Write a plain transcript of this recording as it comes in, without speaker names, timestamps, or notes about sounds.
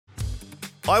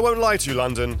I won't lie to you,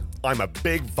 London. I'm a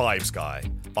big vibes guy.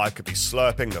 I could be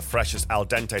slurping the freshest al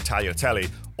dente tagliatelle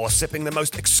or sipping the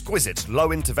most exquisite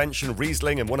low-intervention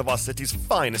Riesling in one of our city's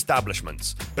fine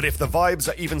establishments. But if the vibes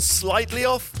are even slightly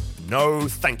off, no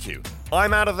thank you.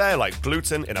 I'm out of there like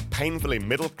gluten in a painfully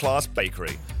middle-class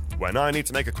bakery. When I need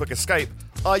to make a quick escape,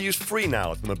 I use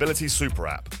FreeNow, the mobility super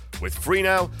app. With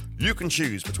FreeNow, you can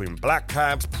choose between black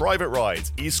cabs, private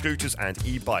rides, e-scooters and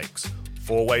e-bikes.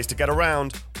 4 ways to get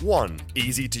around, one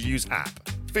easy-to-use app.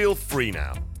 Feel free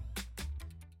now.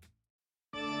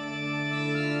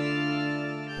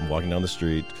 I'm walking down the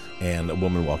street, and a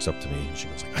woman walks up to me, and she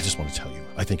goes, I just want to tell you,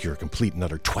 I think you're a complete and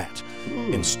utter twat,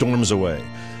 and storms away.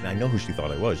 And I know who she thought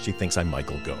I was. She thinks I'm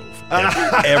Michael Gove.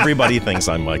 Everybody thinks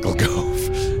I'm Michael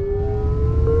Gove.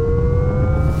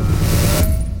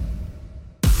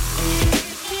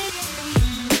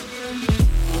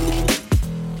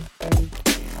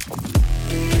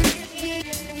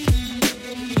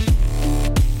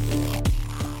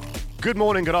 Good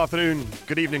morning, good afternoon,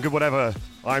 good evening, good whatever.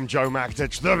 I'm Joe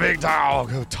Mactich, the big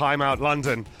dog of Time Out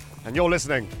London, and you're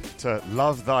listening to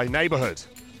Love Thy Neighbourhood,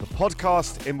 the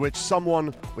podcast in which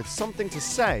someone with something to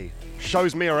say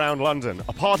shows me around London,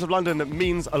 a part of London that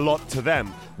means a lot to them.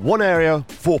 1 area,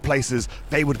 4 places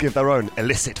they would give their own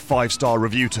illicit 5-star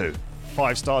review to.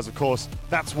 5 stars, of course,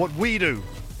 that's what we do.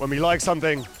 When we like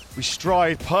something, we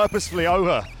stride purposefully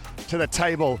over to the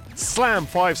table, slam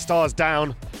 5 stars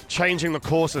down, changing the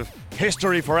course of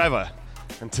history forever.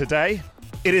 And today,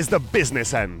 it is the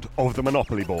business end of the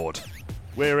Monopoly board.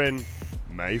 We're in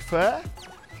Mayfair?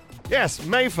 Yes,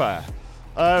 Mayfair.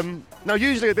 Now,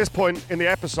 usually at this point in the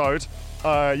episode,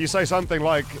 you say something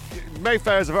like,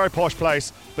 Mayfair is a very posh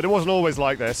place, but it wasn't always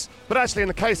like this. But actually, in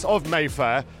the case of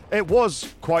Mayfair, it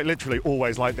was quite literally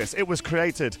always like this. It was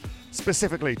created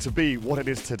specifically to be what it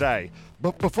is today.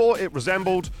 But before it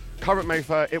resembled current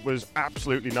Mayfair, it was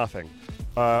absolutely nothing.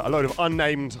 A load of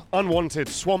unnamed, unwanted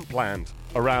swampland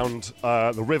around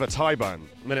the River Tyburn.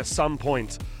 And then at some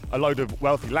point, a load of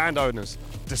wealthy landowners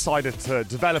decided to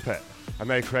develop it. And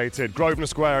they created Grosvenor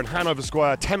Square and Hanover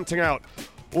Square, tempting out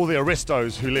all the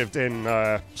aristos who lived in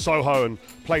Soho and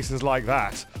places like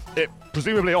that. It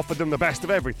presumably offered them the best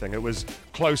of everything. It was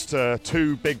close to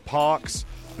 2 big parks.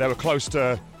 They were close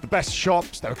to the best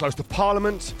shops. They were close to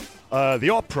Parliament. The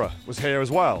opera was here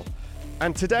as well.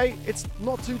 And today, it's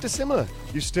not too dissimilar.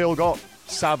 You still got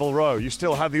Savile Row. You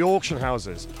still have the auction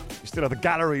houses. You still have the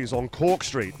galleries on Cork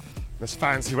Street. There's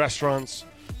fancy restaurants,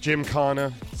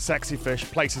 Gymkhana, Sexy Fish,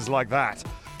 places like that.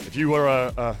 If you were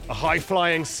a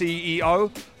high-flying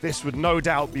CEO, this would no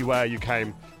doubt be where you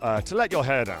came to let your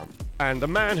hair down. And the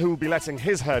man who will be letting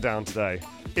his hair down today,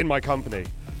 in my company,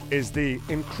 is the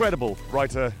incredible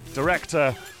writer,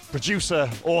 director, producer,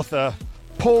 author,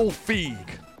 Paul Feig.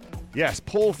 Yes,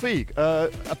 Paul Feig,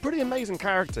 a pretty amazing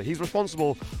character. He's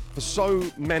responsible for so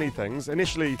many things.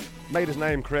 Initially made his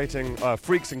name creating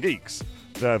Freaks and Geeks,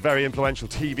 the very influential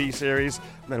TV series,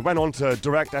 and then went on to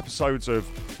direct episodes of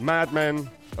Mad Men,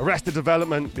 Arrested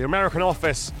Development, The American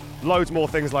Office, loads more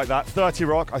things like that. 30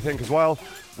 Rock, I think, as well.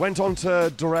 Went on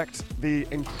to direct the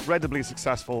incredibly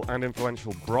successful and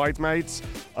influential Bridesmaids,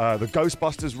 the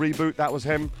Ghostbusters reboot, that was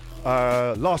him.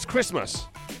 Last Christmas,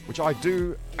 which I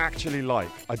do actually like.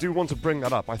 I do want to bring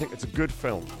that up. I think it's a good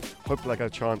film. Hopefully I get a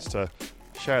chance to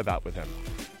share that with him.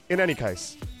 In any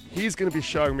case, he's going to be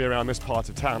showing me around this part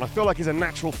of town. I feel like he's a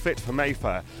natural fit for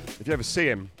Mayfair. If you ever see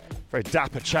him, very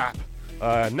dapper chap,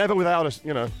 never without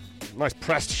a nice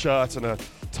pressed shirt and a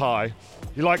tie.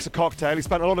 He likes a cocktail. He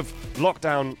spent a lot of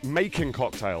lockdown making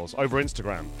cocktails over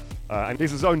Instagram. And he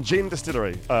has his own gin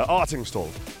distillery, arting stall,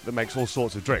 that makes all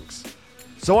sorts of drinks.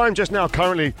 So I'm just now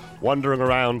currently wandering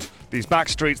around these back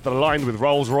streets that are lined with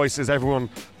Rolls Royces. Everyone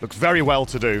looks very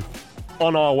well-to-do,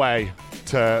 on our way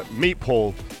to meet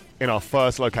Paul in our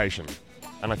first location.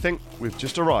 And I think we've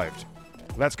just arrived.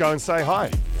 Let's go and say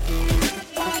hi.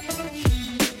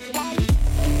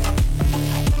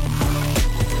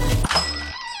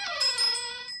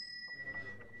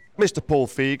 Mr. Paul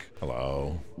Feig.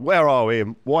 Hello. Where are we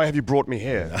and why have you brought me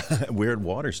here? We're at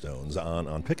Waterstones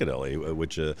on Piccadilly,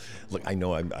 which, look, I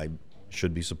know I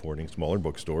should be supporting smaller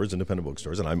bookstores, independent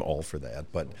bookstores, and I'm all for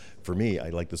that. But for me, I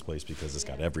like this place because it's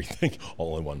got everything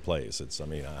all in one place. I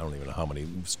don't even know how many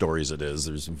stories it is.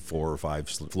 There's 4 or 5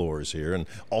 floors here and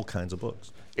all kinds of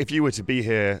books. If you were to be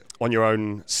here on your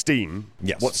own steam,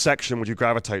 yes, what section would you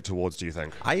gravitate towards, do you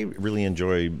think? I really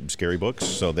enjoy scary books,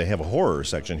 so they have a horror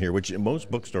section here, which in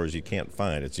most bookstores you can't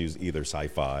find. It's either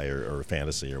sci-fi or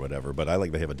fantasy or whatever, but I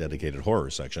like they have a dedicated horror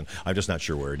section. I'm just not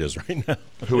sure where it is right now.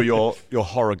 Who are your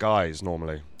horror guys? authors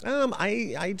normally?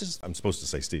 I'm supposed to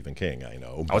say Stephen King, I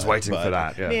know. I was waiting for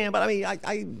that, yeah. Yeah, but I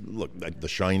mean, look, The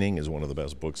Shining is one of the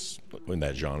best books in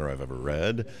that genre I've ever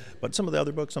read, but some of the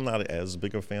other books I'm not as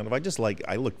big a fan of.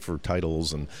 I look for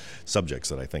titles and subjects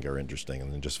that I think are interesting,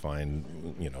 and then just find,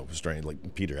 strange,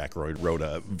 like Peter Ackroyd wrote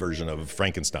a version of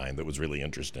Frankenstein that was really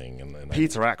interesting. And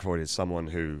Peter Ackroyd is someone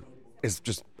who is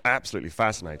just absolutely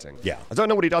fascinating. Yeah. I don't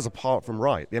know what he does apart from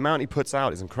write. The amount he puts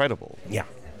out is incredible. Yeah.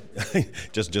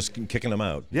 just kicking them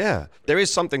out. Yeah. There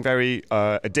is something very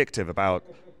addictive about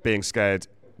being scared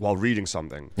while reading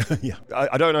something. Yeah.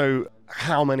 I don't know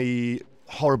how many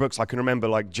horror books I can remember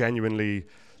like genuinely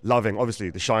loving.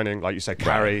 Obviously, The Shining, like you said,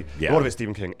 Carrie, right. Yeah. a lot of it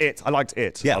Stephen King. I liked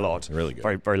It a lot. Really good.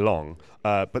 Very, very long.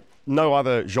 But no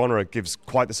other genre gives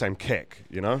quite the same kick,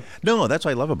 No, that's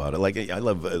what I love about it. Like, I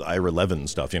love Ira Levin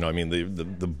stuff, I mean,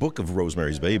 the book of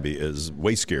Rosemary's Baby is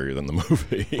way scarier than the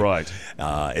movie. Right.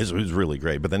 It was really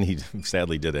great. But then he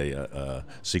sadly did a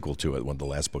sequel to it, one of the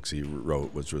last books he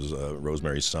wrote, which was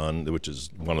Rosemary's Son, which is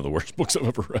one of the worst books I've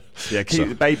ever read. Yeah,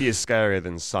 Baby is scarier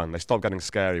than Son. They stop getting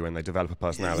scary when they develop a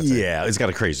personality. Yeah, it's got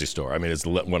a crazy story. I mean, it's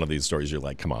one of these stories you're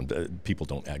like, come on, people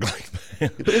don't act like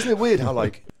that. But isn't it weird how,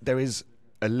 like, there is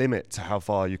a limit to how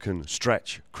far you can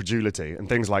stretch credulity and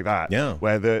things like that? Yeah.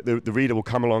 Where the reader will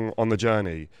come along on the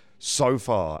journey so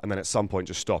far and then at some point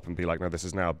just stop and be like, no, this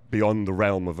is now beyond the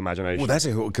realm of imagination. Well, that's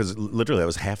it, because literally I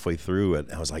was halfway through it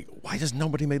and I was like, why does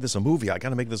nobody make this a movie? I got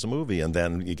to make this a movie. And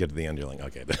then you get to the end, you're like,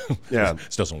 okay, yeah,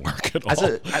 this doesn't work at all.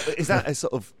 Is that a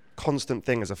sort of constant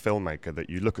thing as a filmmaker, that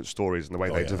you look at stories and the way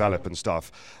they develop and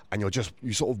stuff, and you're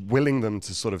sort of willing them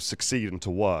to sort of succeed and to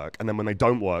work, and then when they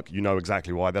don't work, you know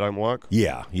exactly why they don't work?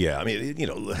 Yeah. I mean,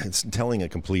 it's telling a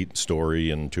complete story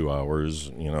in 2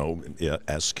 hours,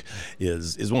 esque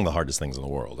is one of the hardest things in the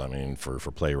world. I mean, for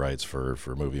playwrights,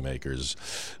 for movie makers.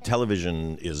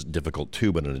 Television is difficult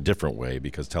too, but in a different way,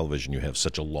 because television, you have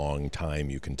such a long time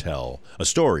you can tell a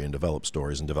story and develop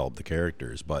stories and develop the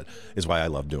characters. But it's why I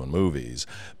love doing movies,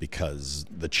 because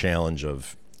the challenge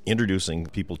of introducing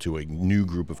people to a new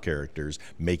group of characters,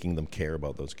 making them care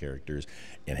about those characters,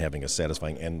 and having a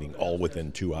satisfying ending all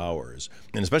within 2 hours.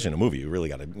 And especially in a movie, you really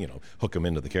got to, hook them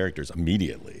into the characters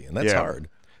immediately, and that's hard.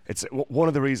 It's one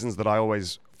of the reasons that I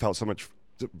always felt so much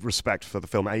respect for the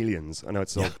film Aliens. I know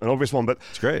it's an obvious one, but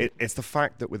it's great. It's the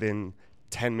fact that within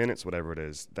 10 minutes, whatever it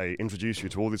is, they introduce you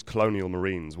to all these colonial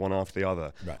marines, one after the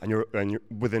other, right. and you're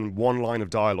within one line of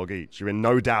dialogue each. You're in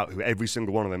no doubt who every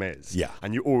single one of them is. Yeah.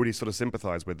 And you already sort of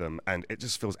sympathize with them, and it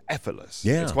just feels effortless.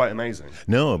 Yeah. It's quite amazing.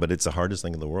 No, but it's the hardest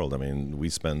thing in the world. I mean, we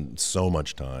spend so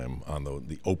much time on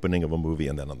the opening of a movie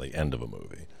and then on the end of a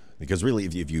movie. Because really,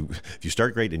 if you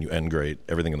start great and you end great,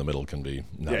 everything in the middle can be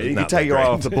you can take your eye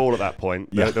off the ball at that point.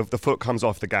 Yeah. The foot comes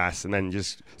off the gas, and then you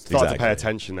just start to pay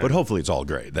attention. Then. But hopefully it's all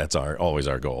great. That's always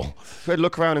our goal. We'd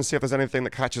look around and see if there's anything that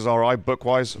catches our eye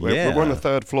book-wise. Yeah. We're on the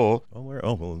third floor.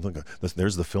 Well, look,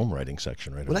 there's the film writing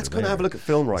section right over there. Well, let's go and have a look at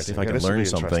film writing. See if I can learn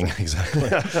something. Exactly.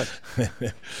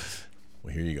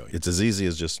 Well, here you go. It's as easy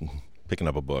as just picking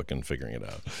up a book and figuring it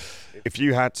out. If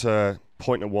you had to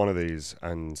point at one of these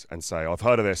and say, I've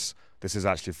heard of this, this is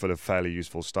actually full of fairly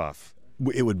useful stuff.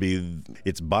 It would be,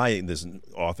 it's by this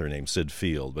author named Sid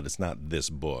Field, but it's not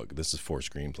this book. This is 4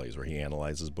 screenplays where he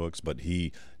analyzes books, but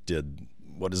he did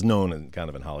what is known in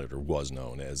Hollywood, or was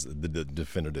known as the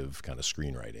definitive kind of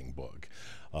screenwriting book.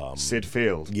 Sid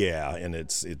Field. Yeah, and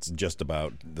it's just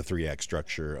about the 3-act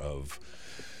structure of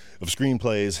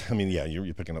screenplays. I mean, yeah,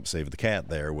 you're picking up Save the Cat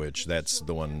there, which that's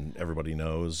the one everybody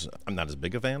knows. I'm not as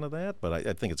big a fan of that, but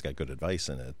I think it's got good advice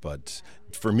in it. But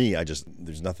for me,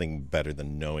 there's nothing better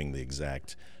than knowing the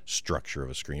exact structure of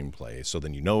a screenplay. So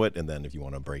then you know it, and then if you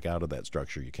want to break out of that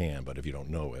structure, you can. But if you don't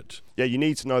know it, yeah, you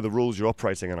need to know the rules you're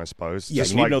operating in, I suppose.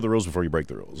 Yes, you need to know the rules before you break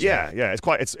the rules. Yeah.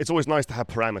 It's always nice to have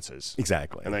parameters.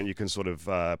 Exactly, and then you can sort of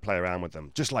play around with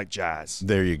them, just like jazz.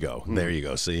 There you go. There you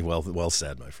go. See, well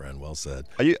said, my friend. Well said.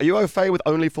 Are you au fait with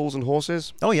Only Fools and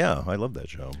Horses? Oh yeah, I love that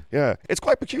show. Yeah, it's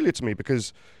quite peculiar to me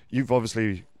because you've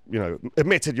obviously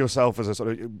admitted yourself as a sort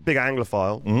of big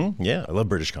Anglophile. Mm-hmm. Yeah, I love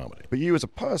British comedy. But you as a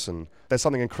person, there's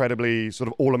something incredibly sort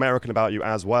of all-American about you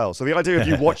as well. So the idea of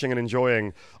you watching and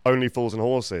enjoying Only Fools and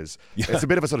Horses, it's a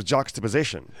bit of a sort of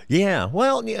juxtaposition. Yeah,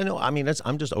 well, I mean,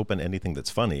 I'm just open to anything that's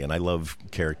funny, and I love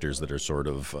characters that are sort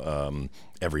of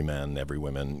every men, every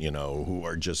women, who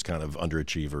are just kind of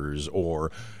underachievers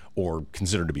or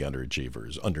considered to be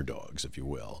underachievers, underdogs, if you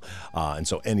will. And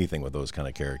so anything with those kind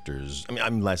of characters, I mean,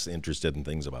 I'm less interested in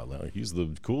things about, he's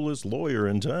the coolest lawyer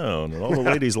in town, and all the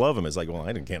ladies love him. It's like, well,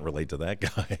 I can't relate to that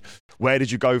guy. Where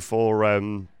did you go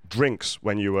for drinks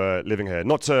when you were living here?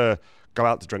 Not to go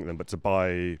out to drink them, but to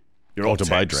buy your old to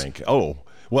buy drink.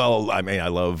 Well, I mean, I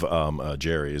love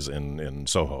Jerry's in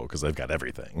Soho because they've got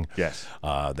everything. Yes.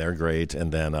 They're great.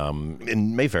 And then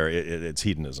in Mayfair, it's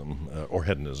hedonism, or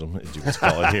hedonism, as you would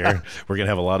call it here. We're going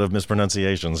to have a lot of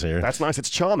mispronunciations here. That's nice. It's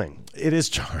charming. It is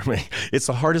charming. It's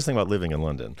the hardest thing about living in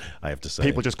London, I have to say.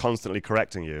 People just constantly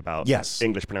correcting you about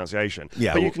English pronunciation.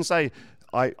 Yeah, but you can say,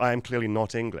 I am clearly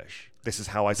not English. This is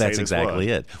how I say That's this exactly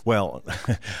word. it. Well,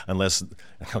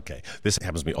 okay, this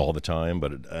happens to me all the time,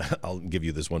 but I'll give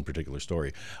you this one particular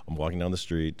story. I'm walking down the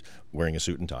street wearing a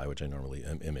suit and tie, which I normally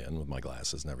am in with my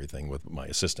glasses and everything, with my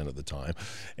assistant at the time,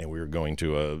 and we were going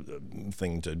to a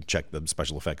thing to check the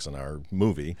special effects in our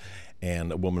movie,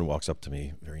 and a woman walks up to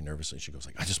me very nervously. She goes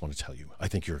like, "I just want to tell you, I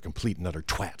think you're a complete and utter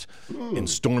twat," and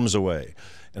storms away.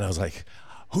 And I was like,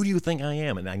 "Who do you think I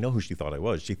am?" And I know who she thought I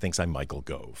was. She thinks I'm Michael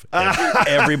Gove.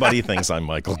 Everybody thinks I'm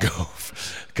Michael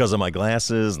Gove because of my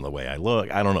glasses and the way I look.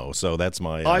 I don't know. So that's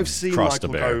my I've seen cross to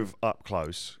Michael bear. Gove up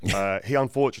close. He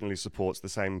unfortunately supports the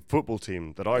same football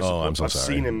team that I support. I'm so I've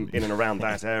sorry. seen him in and around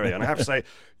that area, and I have to say,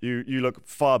 you look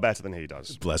far better than he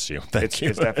does. Bless you. Thank you.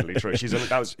 It's definitely true. She's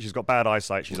got bad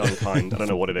eyesight. She's unkind. I don't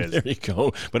know what it is. There you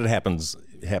go. But it happens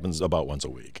about once a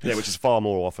week. Yeah, which is far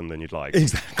more often than you'd like.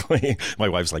 Exactly. My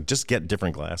wife's like, just get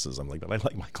different glasses. I'm like, but I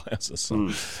like my glasses.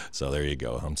 So there you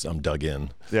go. I'm dug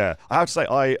in. Yeah, I have to say,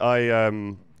 I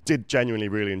did genuinely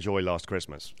really enjoy Last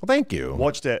Christmas. Well, thank you.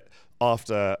 Watched it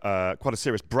after quite a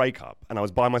serious breakup, and I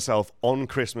was by myself on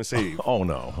Christmas Eve. Oh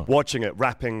no. Watching it,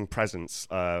 wrapping presents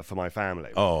for my family.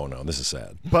 Oh no, this is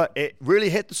sad. But it really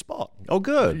hit the spot. Oh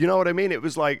good. You know what I mean? It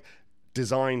was like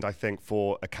designed, I think,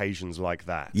 for occasions like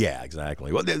that. Yeah,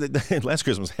 exactly. Well, Last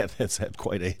Christmas has had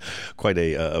quite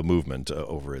a movement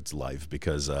over its life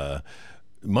because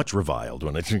much reviled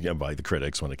by the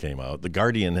critics when it came out. The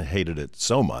Guardian hated it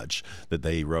so much that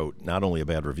they wrote not only a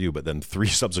bad review, but then 3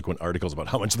 subsequent articles about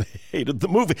how much they hated the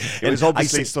movie. It was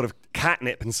obviously sort of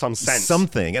catnip in some sense.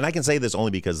 Something. And I can say this only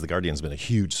because the Guardian's been a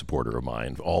huge supporter of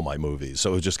mine, all my movies.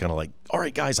 So it was just kind of like, all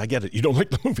right, guys, I get it. You don't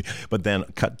like the movie. But then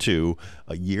cut to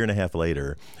a year and a half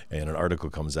later, and an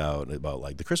article comes out about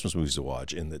like the Christmas movies to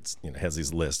watch, and it has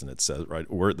these lists, and it says, right,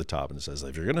 we're at the top, and it says,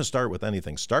 if you're going to start with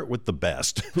anything, start with the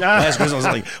best. Last Christmas, I was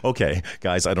like, okay,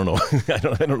 guys, I don't know. I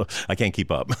don't know. I can't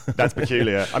keep up. That's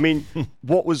peculiar. I mean,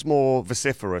 what was more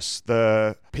vociferous?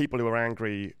 The people who were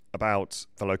angry about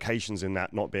the locations in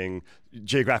that not being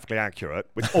geographically accurate,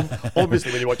 which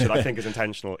obviously when you watch it I think is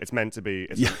intentional, it's meant to be,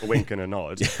 it's a wink and a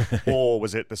nod, or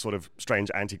was it the sort of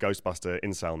strange anti-Ghostbuster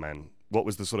incel men? What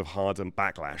was the sort of hardened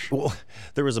backlash? Well,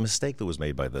 there was a mistake that was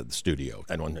made by the studio.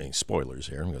 I don't want any spoilers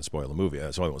here. I'm going to spoil the movie,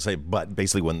 so I won't say. But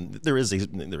basically, when there is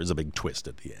a big twist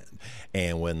at the end,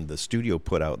 and when the studio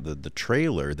put out the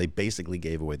trailer, they basically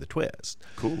gave away the twist.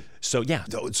 Cool. So yeah,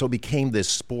 so it became this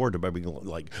sport of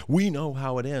like, we know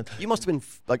how it ends. You must have been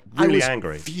like really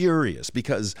angry, furious,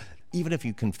 because even if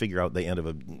you can figure out the end of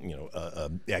a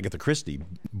Agatha Christie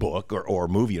book or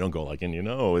movie, you don't go like, and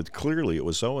it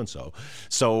was so and so.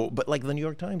 So, but like the New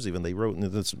York Times, even they wrote in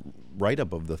this write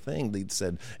up of the thing, they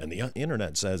said, and the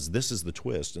internet says this is the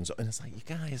twist, and it's like, you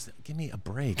guys, give me a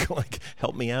break, like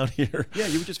help me out here. Yeah,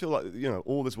 you would just feel like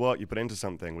all this work you put into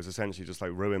something was essentially just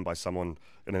like ruined by someone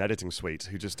in an editing suite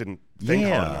who just didn't think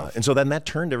hard enough. And so then that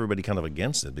turned everybody kind of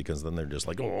against it, because then they're just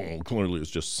like, oh, clearly it's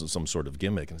just some sort of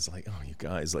gimmick, and it's like, oh, you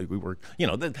guys, like we were,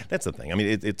 that's the thing. I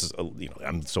mean, it's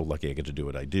I'm so lucky I get to do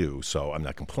what I do, so I'm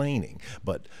not complaining.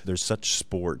 But there's such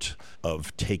sport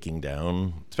of taking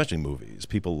down, especially movies.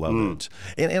 People love it,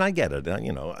 and I get it.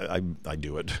 I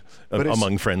do it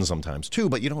among friends sometimes too.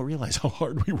 But you don't realize how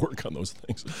hard we work on those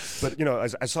things. But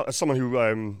as someone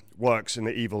who works in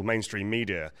the evil mainstream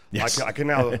media, yes. I can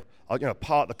now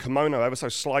part the kimono ever so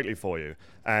slightly for you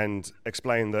and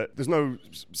explain that there's no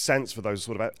sense for those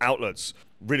sort of outlets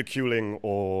ridiculing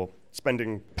or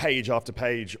spending page after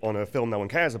page on a film no one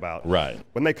cares about. Right.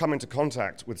 When they come into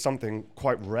contact with something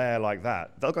quite rare like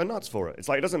that, they'll go nuts for it. It's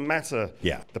like, it doesn't matter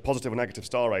the positive or negative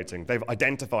star rating. They've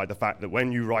identified the fact that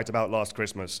when you write about Last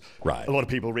Christmas, right, a lot of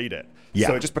people read it. Yeah.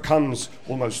 So it just becomes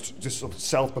almost just sort of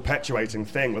self-perpetuating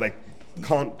thing where they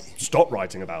can't stop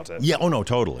writing about it. Yeah, oh no,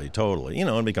 totally.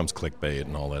 It becomes clickbait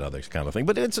and all that other kind of thing.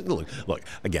 But it's look,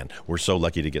 again, we're so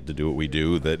lucky to get to do what we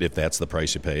do that if that's the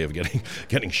price you pay of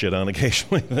getting shit on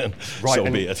occasionally, then so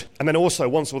be it. And then also,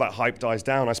 once all that hype dies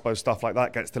down, I suppose stuff like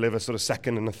that gets to live a sort of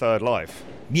second and a third life.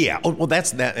 Yeah, well,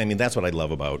 that's that. I mean, that's what I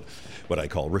love about what I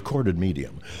call recorded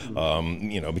medium.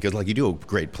 Because like you do a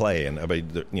great play, and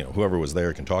whoever was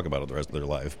there can talk about it the rest of their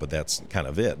life, but that's kind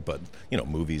of it. But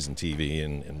movies and TV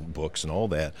and books books and all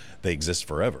that, they exist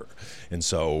forever. And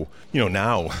so,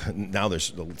 now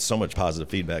there's so much positive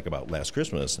feedback about Last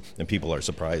Christmas, and people are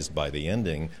surprised by the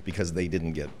ending because they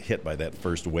didn't get hit by that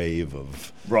first wave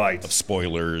of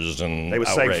spoilers and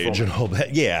outrage and all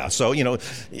that. Yeah, so,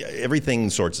 everything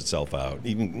sorts itself out.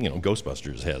 Even,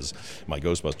 Ghostbusters my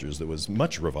Ghostbusters that was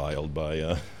much reviled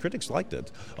by critics liked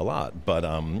it a lot, but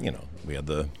we had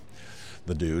the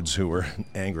dudes who were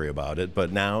angry about it,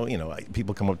 but now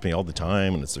people come up to me all the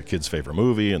time, and it's their kid's favorite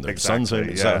movie and their son's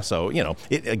favorite stuff. So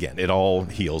it all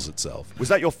heals itself. Was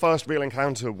that your first real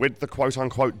encounter with the quote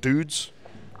unquote dudes?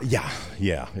 Yeah.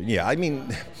 I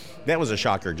mean, that was a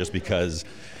shocker just because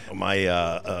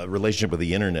my relationship with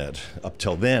the internet up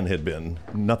till then had been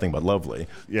nothing but lovely.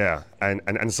 Yeah,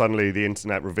 and suddenly the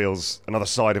internet reveals another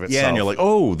side of itself. Yeah, and you're like,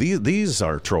 oh, these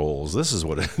are trolls. This is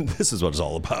what it's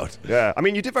all about. Yeah, I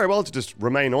mean, you did very well to just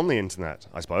remain on the internet,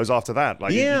 I suppose, after that.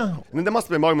 Like, yeah. And there must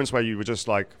have been moments where you were just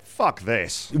like, fuck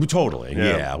this. Totally,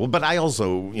 yeah. Well, but I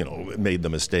also, made the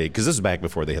mistake, because this is back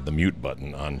before they had the mute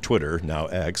button on Twitter, now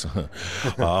X.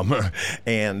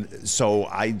 And so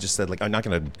I just said, like, I'm not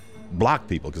going to block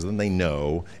people because then they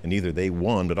know, and either they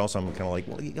won, but also I'm kind of like,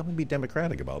 well, you got to be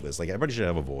democratic about this. Like, everybody should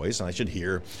have a voice, and I should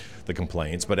hear the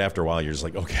complaints. But after a while, you're just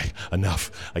like, okay,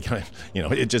 enough. I can't,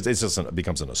 it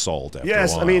becomes an assault after a while.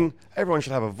 Yes, I mean, everyone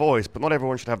should have a voice, but not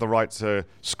everyone should have the right to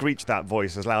screech that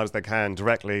voice as loud as they can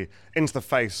directly into the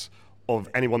face of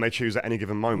anyone they choose at any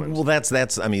given moment. Well,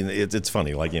 that's. I mean, it's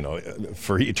funny. Like,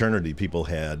 for eternity, people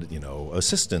had,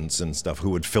 assistants and stuff who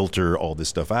would filter all this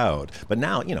stuff out. But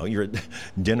now, you're at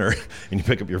dinner and you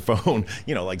pick up your phone.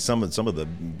 Like some of the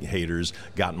haters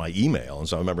got my email, and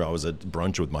so I remember I was at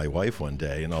brunch with my wife one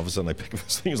day, and all of a sudden I pick up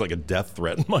this thing. It was like a death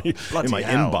threat in my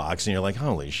inbox, and you're like,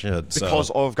 holy shit!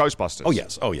 Because of Ghostbusters. Oh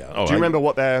yes. Oh yeah. Oh, do you remember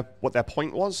what their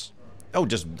point was? Oh,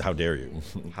 just how dare you?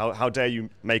 How dare you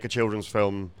make a children's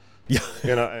film? Yeah,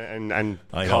 and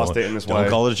cast it in this way. Don't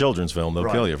call it a children's film; they'll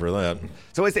kill you for that.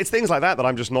 So it's things like that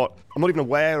I'm not even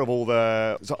aware of all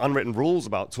the sort of unwritten rules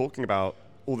about talking about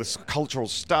all this cultural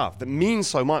stuff that means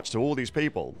so much to all these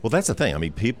people. Well, that's the thing. I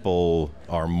mean, people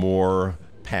are more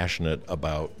passionate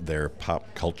about their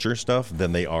pop culture stuff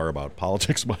than they are about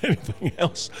politics by anything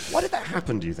else. Why did that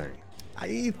happen, do you think?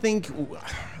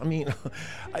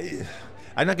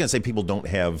 I'm not going to say people don't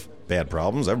have bad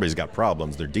problems. Everybody's got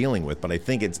problems they're dealing with, but I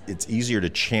think it's easier to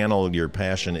channel your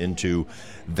passion into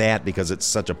that because it's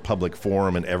such a public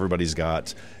forum and everybody's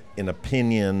got an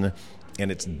opinion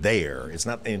and it's there. It's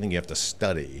not anything you have to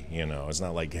study, It's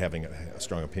not like having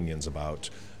strong opinions about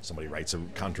somebody writes a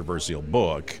controversial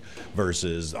book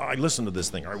versus, I listened to this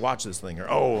thing, or I watched this thing,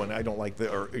 or, and I don't like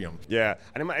the, or. Yeah,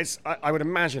 and I would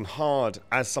imagine hard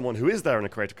as someone who is there in a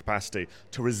creative capacity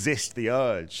to resist the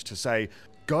urge to say,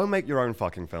 go make your own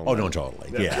fucking film. Oh, no,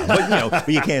 totally. Yeah. But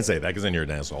you can't say that because then you're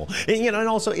an asshole. And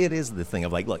also it is the thing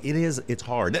of like, look, it's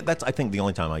hard. That's, I think, the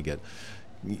only time I get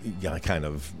kind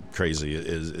of crazy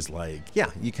is like,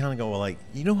 you kind of go like,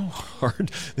 how hard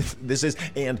this is,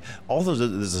 and all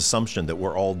this assumption that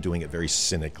we're all doing it very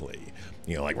cynically,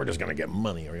 like we're just going to get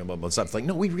money or blah, blah, blah, stuff. It's like,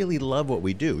 no, we really love what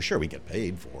we do. Sure, we get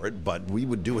paid for it, but we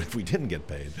would do it if we didn't get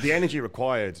paid. The energy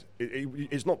required,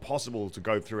 it's not possible to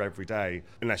go through every day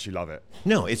unless you love it.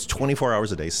 No, it's 24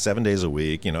 hours a day, 7 days a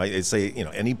week. I say,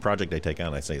 any project I take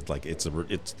on, I say it's like it's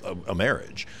a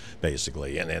marriage,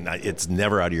 basically, and it's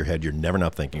never out of your head. You're never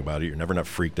not thinking about it. You're never not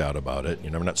freaked out about it.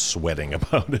 You're never not sweating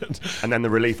about it. And then the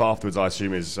relief afterwards, I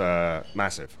assume, is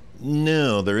massive.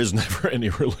 No, there is never any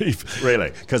relief. Really?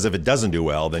 Because if it doesn't do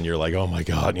well, then you're like, oh my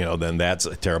God, then that's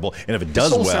terrible. And if it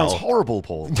does well... sounds horrible,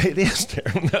 Paul. It is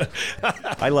terrible.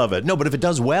 I love it. No, but if it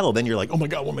does well, then you're like, oh my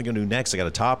God, what am I going to do next? I got to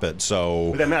top it.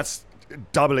 So... But then that's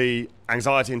doubly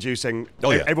anxiety-inducing. Oh,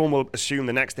 yeah. Everyone will assume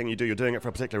the next thing you do, you're doing it for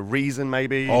a particular reason,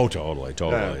 maybe. Oh, totally.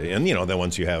 Yeah. And, then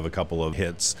once you have a couple of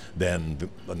hits, then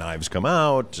the knives come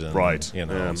out. And, right.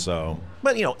 So...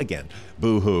 But, again,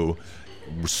 boo-hoo.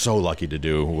 We're so lucky to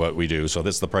do what we do, so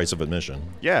that's the price of admission.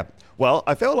 Yeah. Well,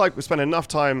 I feel like we spent enough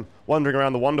time wandering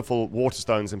around the wonderful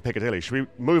Waterstones in Piccadilly. Should we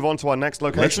move on to our next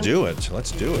location?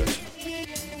 Let's do it.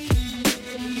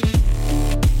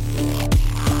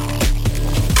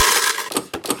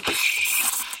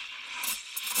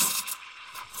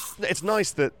 It's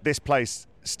nice that this place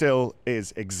still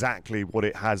is exactly what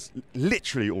it has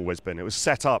literally always been. It was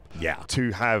set up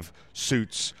to have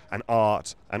suits and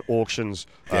art and auctions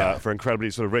for incredibly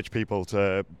sort of rich people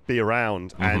to be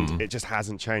around, and it just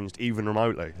hasn't changed even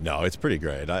remotely. No, it's pretty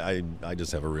great. I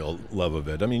just have a real love of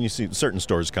it. I mean, you see certain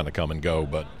stores kind of come and go,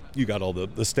 but you got all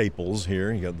the staples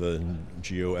here. You got the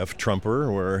GOF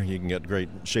Trumper, where you can get great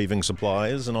shaving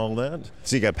supplies and all that.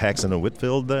 So you got Paxson and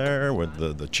Whitfield there with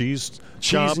the cheese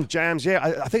shop. And jams,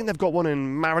 I think they've got one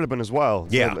in Marylebone as well.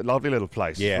 It's Yeah. a lovely little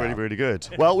place. Yeah. It's really, really good.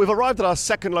 Well, we've arrived at our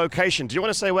second location. Do you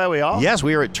want to say where we are? Yes,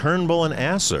 we are at Turnbull and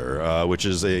Asser, which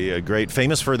is a great,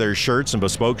 famous for their shirts and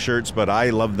bespoke shirts, but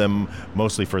I love them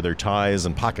mostly for their ties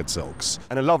and pocket silks.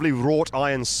 And a lovely wrought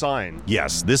iron sign.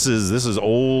 Yes, this is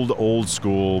old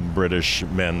school British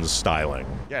men's styling.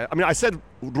 Yeah, I mean, I said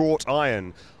wrought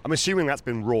iron. I'm assuming that's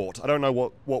been wrought. I don't know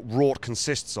what wrought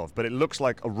consists of, but it looks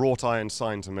like a wrought iron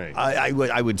sign to me. I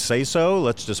would say so.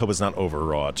 Let's just hope it's not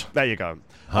overwrought. There you go.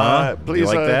 Huh? Please, you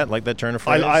like that? Like that turn of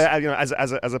phrase? I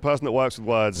as a person that works with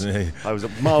words, I was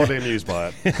mildly amused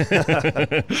by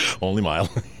it. Only mild.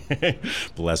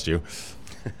 Bless you.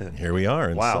 Here we are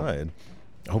inside. Wow.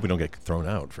 I hope we don't get thrown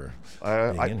out for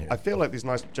being in here. I feel like these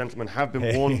nice gentlemen have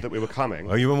been warned that we were coming.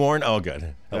 Oh, you been warned? Oh,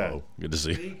 good. Hello. Yeah. Good to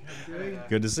see you. How you doing?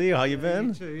 Good to see you. How you been?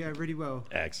 You too, yeah, really well.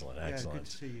 Excellent. Yeah, good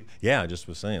to see you. Yeah, I just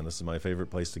was saying, this is my favorite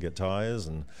place to get ties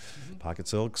and pocket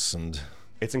silks and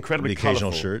It's incredibly the occasional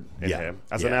colourful shirt. in Yeah. here.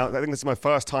 I Yeah. think this is my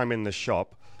first time in this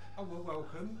shop. Oh, well,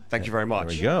 welcome. Thank you very much.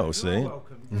 There we go. You're See?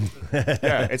 welcome.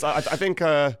 Yeah, I think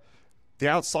the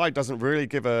outside doesn't really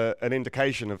give an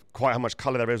indication of quite how much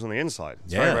colour there is on the inside.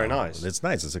 It's very, very nice. It's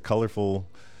nice. It's a colorful.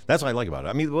 That's what I like about it.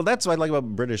 I mean, well, that's what I like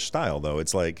about British style, though.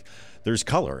 It's like there's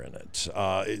color in it.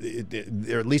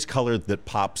 Or at least color that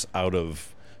pops out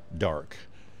of dark.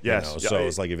 Yes. You know? Yeah, So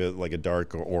it's like if it's like a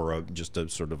dark or just a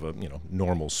sort of a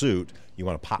normal suit, you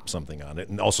want to pop something on it.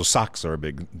 And also socks are a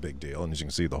big deal. And as you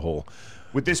can see, the whole.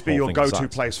 Would this be whole your thing of go-to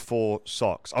socks. place for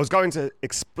socks? I was going to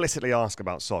explicitly ask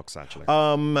about socks, actually.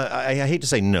 I hate to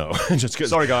say no. Just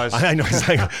 'cause Sorry, guys. I know. It's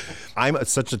like, I'm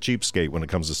such a cheapskate when it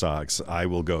comes to socks. I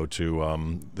will go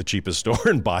to the cheapest store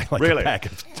and buy like Really? a pack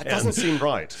of 10. That doesn't seem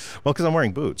right. Well, because I'm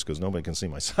wearing boots, because nobody can see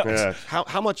my socks. Yeah.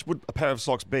 How much would a pair of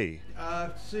socks be?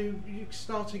 So you're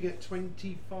starting at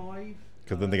 25.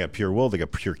 Because then they got pure wool, they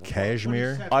got pure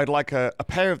cashmere. 27. I'd like a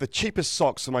pair of the cheapest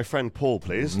socks for my friend Paul,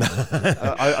 please.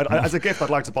 As a gift, I'd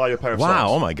like to buy you a pair of Wow!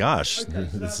 socks. Oh my gosh! Okay, so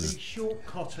This that'd is be short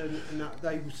cotton, and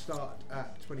they will start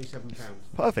at £27.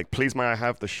 Perfect. Please, may I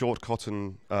have the short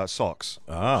cotton socks?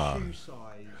 Shoe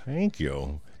size. thank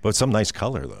you. But some nice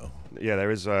color though. Yeah,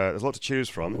 there's a lot to choose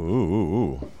from.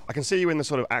 Ooh. I can see you in the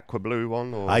sort of aqua blue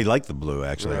one. Or... I like the blue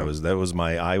actually. Yeah. That was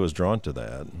my eye was drawn to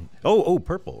that. Oh,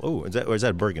 purple. Oh, is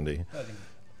that burgundy?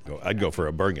 I'd go for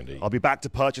a burgundy. I'll be back to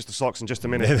purchase the socks in just a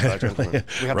minute, gentlemen.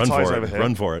 We have Run ties for over it. here.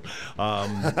 Run for it.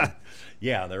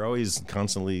 Yeah, they're always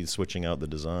constantly switching out the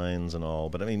designs and all.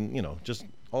 But I mean, just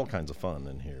all kinds of fun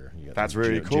in here. You got That's the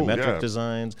really cool, Geometric yeah.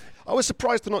 designs. I was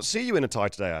surprised to not see you in a tie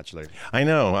today, actually. I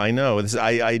know.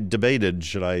 I debated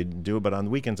should I do it, but on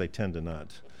the weekends I tend to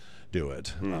not do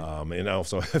it. And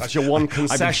also That's your one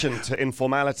concession to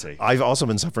informality. I've also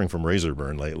been suffering from razor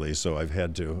burn lately, so I've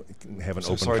had to have an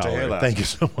open sorry to collar. hear that. Thank you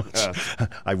so much. Yeah.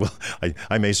 I will.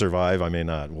 I may survive. I may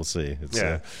not. We'll see. It's,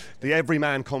 Yeah, the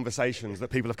everyman conversations that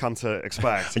people have come to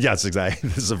expect. Yes, exactly.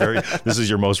 This is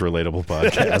your most relatable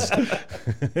podcast.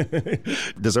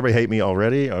 Does everybody hate me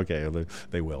already? Okay,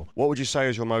 they will. What would you say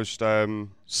is your most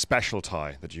special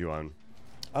tie that you own?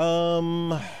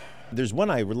 There's one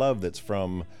I love that's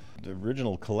from the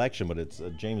original collection, but it's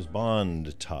a James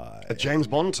Bond tie. A James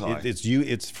Bond tie?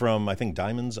 It's from, I think,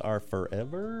 Diamonds Are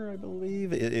Forever, I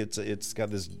believe. It's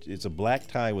a black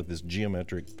tie with this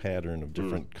geometric pattern of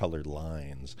different colored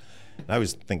lines. And I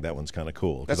always think that one's kind of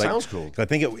cool. That sounds cool. 'Cause I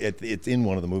think it's in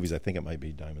one of the movies. I think it might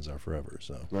be Diamonds Are Forever.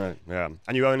 So. Right, yeah.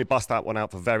 And you only bust that one out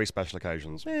for very special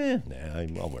occasions. I'll wear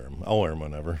them. I'll wear them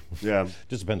whenever. Yeah.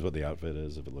 Just depends what the outfit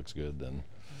is. If it looks good, then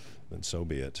so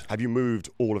be it. Have you moved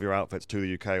all of your outfits to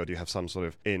the UK, or do you have some sort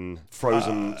of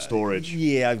frozen storage?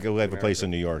 Yeah, I have a place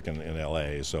in New York and in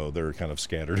LA, so they're kind of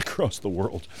scattered across the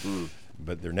world.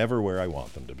 But they're never where I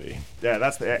want them to be. Yeah,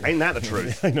 ain't that the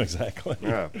truth? I know exactly.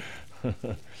 Yeah.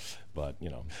 But,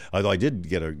 although I did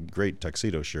get a great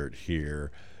tuxedo shirt here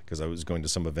because I was going to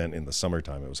some event in the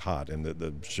summertime. It was hot, and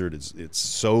the shirt it's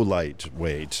so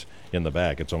lightweight in the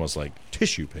back. It's almost like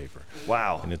tissue paper.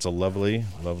 Wow. And it's a lovely,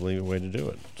 lovely way to do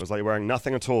it. It was like you're wearing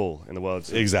nothing at all, in the words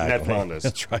of Exactly. Ned Flanders.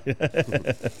 That's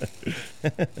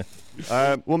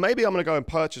right. Well, maybe I'm going to go and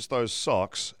purchase those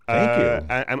socks. Thank you.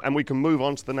 And we can move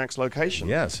on to the next location.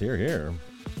 Yes, here.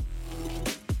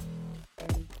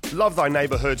 Love Thy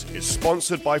Neighbourhood is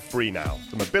sponsored by FreeNow,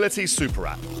 the mobility super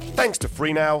app. Thanks to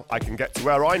FreeNow, I can get to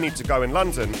where I need to go in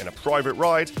London in a private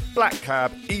ride, black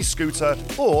cab, e-scooter,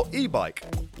 or e-bike.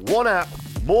 One app,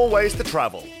 more ways to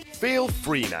travel. Feel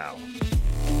free now.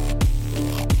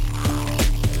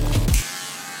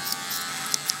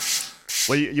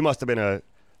 Well, you must have been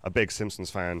a big Simpsons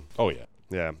fan. Oh, yeah.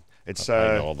 Yeah. It's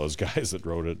I know all those guys that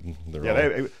wrote it.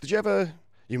 Did you ever...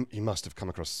 You must have come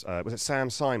across, was it Sam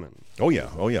Simon? Oh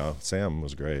yeah. Sam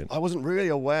was great. I wasn't really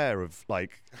aware of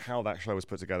like how that show was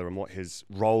put together and what his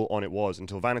role on it was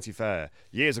until Vanity Fair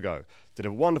years ago did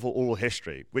a wonderful oral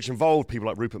history, which involved people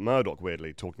like Rupert Murdoch,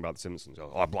 weirdly, talking about The Simpsons.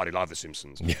 Oh, I bloody love The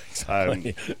Simpsons. Yeah,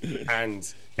 exactly.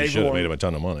 And he should have made him a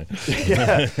ton of money.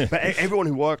 Yeah, but everyone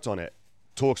who worked on it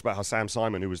talks about how Sam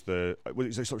Simon, who was a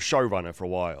sort of showrunner for a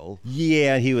while.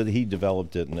 Yeah, he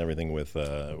developed it and everything with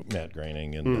Matt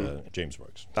Groening and James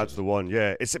Brooks. That's the one.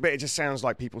 Yeah, it just sounds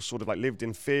like people sort of like lived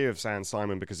in fear of Sam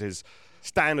Simon because his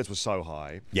standards were so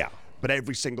high. Yeah. But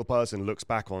every single person looks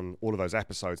back on all of those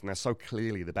episodes, and they're so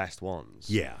clearly the best ones.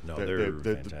 Yeah, no, they're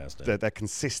fantastic. Their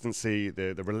consistency,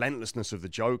 the relentlessness of the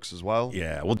jokes as well.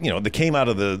 Yeah, well, they came out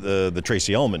of the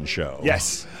Tracy Ullman show.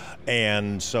 Yes.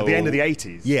 And so... At the end of the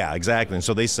 80s. Yeah, exactly. And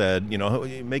so they said,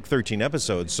 make 13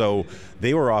 episodes. So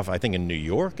they were off, I think, in New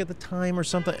York at the time or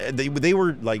something. They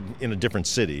were, like, in a different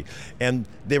city. And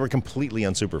they were completely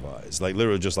unsupervised. Like,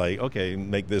 literally just like, okay,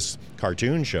 make this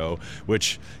cartoon show,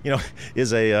 which,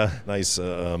 is a nice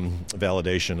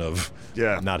validation of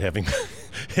not having...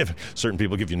 certain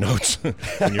people give you notes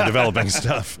when you're developing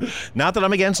stuff. Not that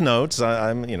I'm against notes.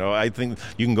 I think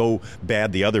you can go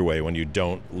bad the other way when you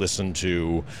don't listen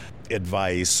to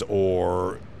advice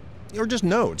or just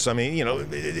notes. I mean,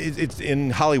 it's in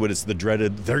Hollywood, it's the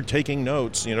dreaded, they're taking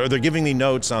notes, they're giving me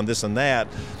notes on this and that.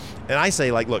 And I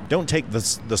say, like, look, don't take the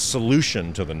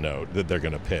solution to the note that they're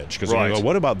going to pitch. Because you go,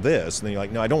 what about this? And then you're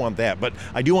like, no, I don't want that. But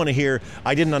I do want to hear,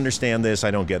 I didn't understand this,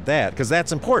 I don't get that. Because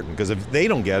that's important. Because if they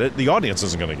don't get it, the audience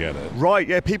isn't going to get it. Right,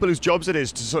 yeah, people whose jobs it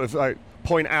is to sort of like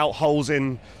point out holes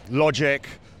in logic,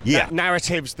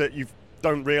 narratives that you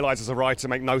don't realize as a writer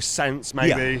make no sense,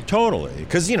 maybe. Yeah, totally.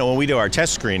 Because, when we do our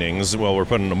test screenings, we're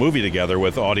putting a movie together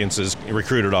with audiences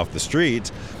recruited off the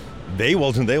street. They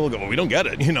will go, well, we don't get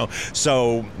it,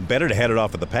 So better to head it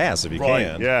off at the pass if you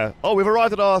can. Yeah. Oh, we've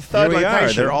arrived at our third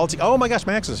location. They're all oh my gosh,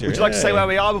 Max is here. Would you like to say where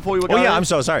we are before we were going? Oh yeah, I'm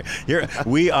so sorry. Here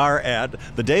we are at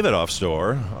the Davidoff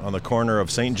store on the corner of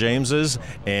St. James's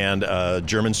and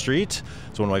German Street.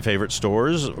 It's one of my favorite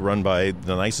stores, run by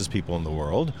the nicest people in the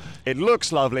world. It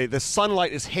looks lovely. The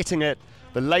sunlight is hitting it,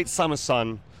 the late summer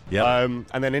sun. Yeah.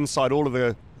 And then inside all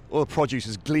the produce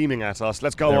is gleaming at us.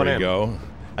 Let's go on in. There we go.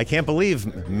 I can't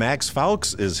believe Max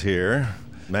Fawkes is here.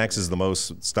 Max is the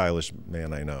most stylish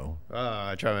man I know.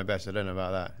 I try my best. I don't know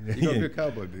about that. You got good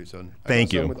cowboy boots on.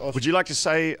 Thank you. Would you like to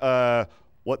say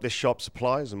what this shop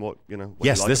supplies and what Yes,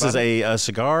 you like this about is a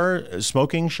cigar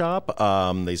smoking shop.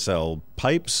 They sell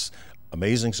pipes.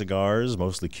 Amazing cigars,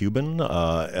 mostly Cuban,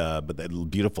 but they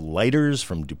beautiful lighters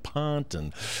from DuPont,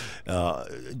 and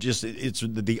it's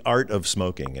the art of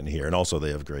smoking in here. And also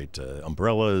they have great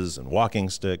umbrellas and walking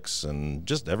sticks and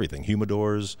just everything,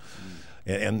 humidors.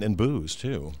 And booze,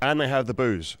 too. And they have the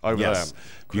booze over there.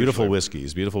 Beautiful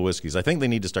whiskeys. I think they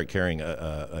need to start carrying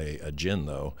a gin,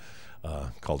 though.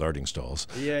 Called Ardingstalls.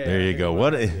 There you go.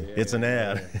 It's an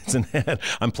ad. It's an ad.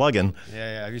 I'm plugging.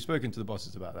 Yeah. Have you spoken to the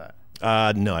bosses about that?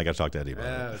 No, I got to talk to Eddie about it.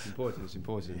 Yeah, it's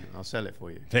important. I'll sell it for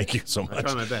you. Thank you so much. I'll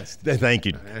try my best. Thank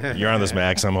you. You're on this,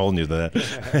 Max. I'm holding you to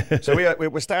that. So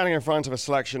we're standing in front of a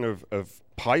selection of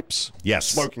pipes. Yes.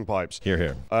 Smoking pipes.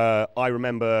 Here. I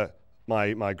remember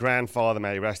my grandfather,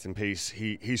 may he rest in peace,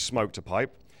 he smoked a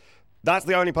pipe. That's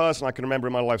the only person I can remember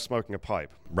in my life smoking a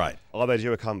pipe. Right. Are they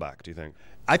due a comeback, do you think?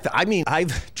 I mean,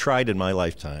 I've tried in my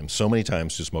lifetime so many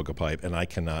times to smoke a pipe, and I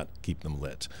cannot keep them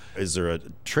lit. Is there a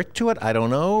trick to it? I don't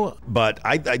know. But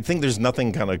I think there's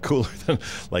nothing kind of cooler than,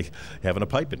 like, having a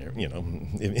pipe in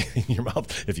your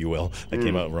mouth, if you will. That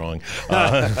came out wrong.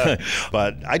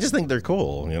 But I just think they're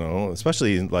cool,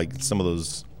 especially, like, some of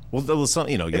those... Well,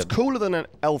 it's cooler than an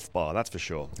Elf bar, that's for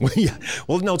sure. Yeah.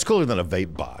 Well, no, it's cooler than a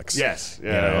vape box. Yes.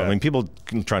 Yeah. I mean, people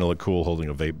trying to look cool holding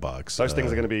a vape box. Those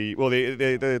things are going to be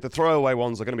the throwaway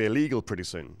ones are going to be illegal pretty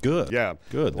soon. Good. Yeah.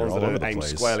 Good. The ones all that over are the aimed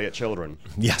place. squarely at children.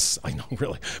 Yes, I know.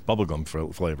 Really, bubblegum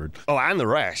flavored. Oh, and the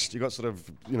rest. You got sort of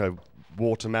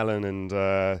watermelon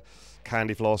and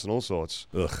candy floss and all sorts.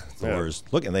 Ugh, the worst.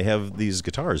 Look, and they have these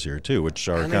guitars here too, which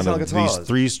are And kind they of sell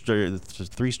these guitars.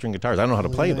 three-string guitars. I don't know how to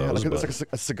play those. It's but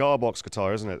like a cigar box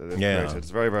guitar, isn't it? that they've yeah, created?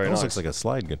 It's very, very it almost nice. looks like a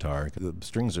slide guitar. The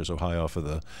strings are so high off of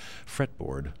the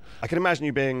fretboard. I can imagine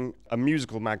you being a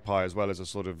musical magpie as well as a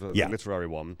sort of Yeah. literary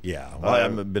one. Yeah, well,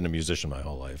 I've been a musician my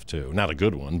whole life too. Not a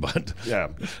good one, but Yeah.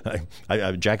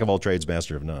 I'm jack of all trades,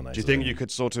 master of none. Do you think you could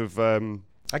sort of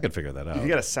I could figure that out? you could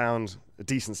get a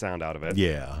decent sound out of it?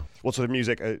 Yeah. What sort of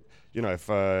music? If you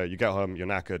get home, you're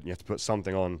knackered, and you have to put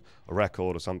something on a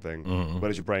record or something. Where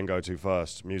does your brain go to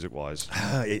first, music-wise?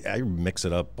 I mix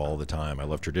it up all the time. I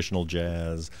love traditional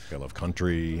jazz. I love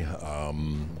country.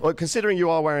 Well, considering you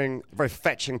are wearing a very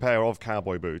fetching pair of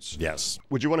cowboy boots, Yes.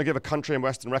 would you want to give a country and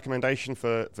western recommendation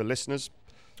for listeners?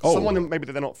 Oh. Someone who maybe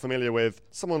that they're not familiar with,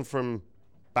 someone from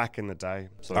back in the day.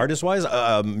 So Artist-wise,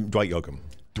 Dwight Yoakam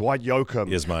Dwight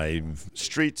Yoakam, is my...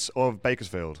 Streets of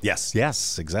Bakersfield.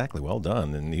 Yes, exactly. Well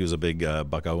done. And he was a big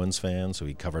Buck Owens fan, so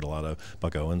he covered a lot of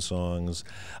Buck Owens songs.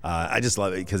 I just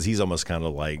love it because he's almost kind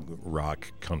of like rock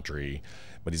country,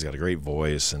 but he's got a great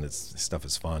voice and his stuff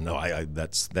is fun. No,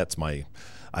 that's my...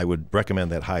 I would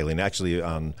recommend that highly. And actually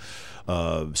on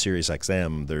Sirius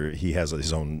XM, he has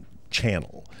his own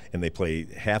channel, and they play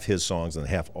half his songs and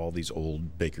half all these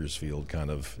old Bakersfield kind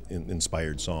of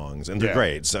inspired songs, and they're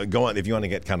great. So go on if you want to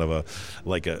get kind of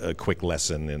a quick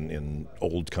lesson in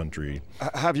old country.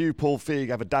 Have you, Paul Feig,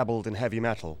 ever dabbled in heavy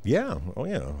metal? Yeah, oh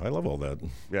yeah, I love all that.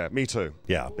 Yeah, me too.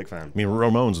 Yeah, big fan. I mean,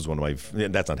 Ramones is one of my.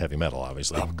 That's not heavy metal,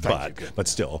 obviously, but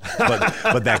still,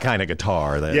 but that kind of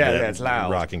guitar, that it's loud,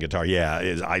 rocking guitar.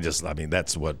 Yeah,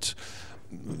 that's what.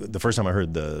 The first time I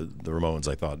heard the Ramones,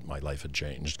 I thought my life had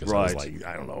changed because I was like,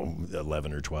 I don't know,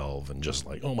 11 or 12, and just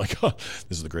like, oh my God,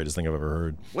 this is the greatest thing I've ever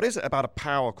heard. What is it about a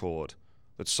power chord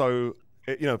that's so,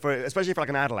 especially for like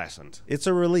an adolescent? It's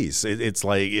a release. It's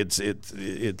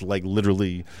like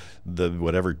literally the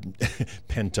whatever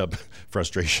pent up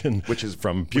frustration, which is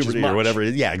from puberty or much. whatever.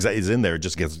 Yeah, exactly. Is in there. It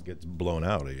just gets blown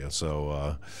out of you.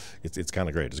 So it's kind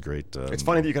of great. It's great. It's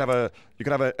funny that you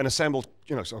could have an assembled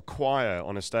sort of choir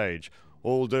on a stage,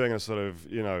 all doing a sort of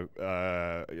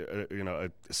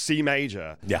a C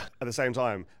major Yeah. at the same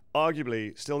time.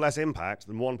 Arguably, still less impact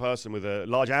than one person with a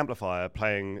large amplifier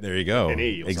playing. There you go. In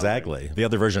E or exactly. something. The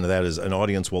other version of that is an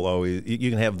audience will always. You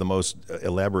can have the most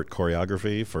elaborate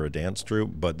choreography for a dance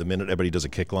troupe, but the minute everybody does a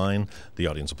kick line, the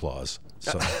audience applauds.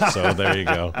 So there you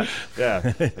go. Yeah.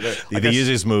 The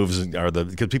easiest moves are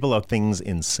because people love things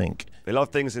in sync. They love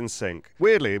things in sync.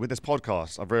 Weirdly, with this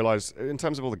podcast, I've realised, in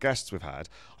terms of all the guests we've had,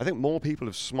 I think more people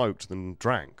have smoked than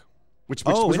drank, which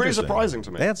was really interesting. surprising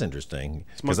to me. That's interesting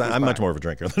because Smoking is I'm much back. more of a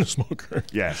drinker than a smoker.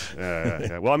 Yes.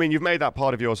 Yeah. Well, I mean, you've made that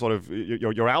part of your sort of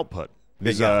your output.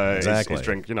 Is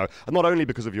drink, and not only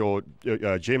because of your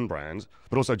gin brand,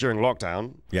 but also during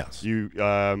lockdown. Yes. You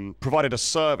provided a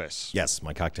service. Yes,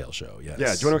 my cocktail show. Yes.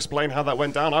 Yeah. Do you want to explain how that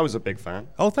went down? I was a big fan.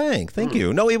 Oh, thank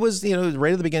you. No, it was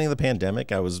right at the beginning of the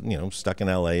pandemic. I was stuck in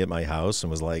LA at my house and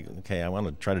was like, okay, I want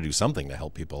to try to do something to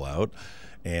help people out.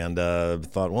 And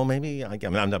thought, well, maybe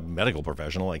I'm not a medical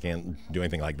professional. I can't do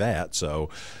anything like that. So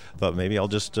thought maybe I'll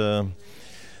just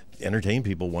entertain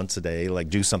people once a day, like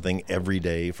do something every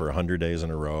day for 100 days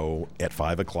in a row at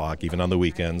 5 o'clock, even on the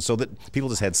weekends, so that people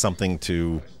just had something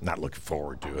to not look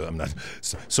forward to. I'm not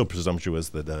so presumptuous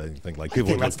that I think like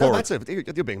people look forward.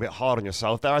 You're being a bit hard on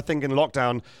yourself there. I think in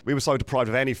lockdown we were so deprived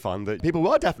of any fun that people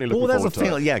were definitely looking forward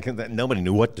to it. Yeah, 'cause nobody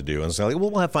knew what to do, and so like,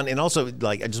 well, we'll have fun. And also,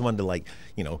 like, I just wanted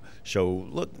to show,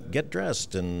 look, get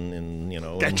dressed and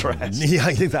Get dressed. Yeah,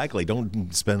 exactly.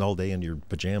 Don't spend all day in your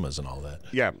pajamas and all that.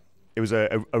 Yeah. It was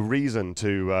a reason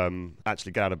to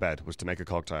actually get out of bed was to make a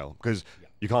cocktail, because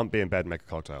you can't be in bed and make a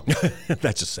cocktail.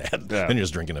 That's just sad. Yeah. Then you're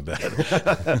just drinking in bed.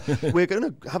 We're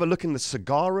going to have a look in the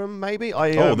cigar room, maybe.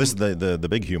 This is the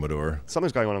big humidor.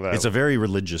 Something's going on over there. It's a very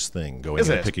religious thing, going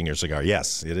and picking your cigar.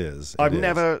 Yes, it is. I've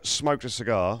never smoked a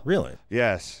cigar. Really?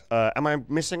 Yes. Am I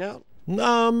missing out?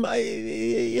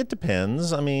 It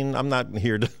depends. I mean, I'm not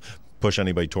here to push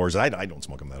anybody towards it. I don't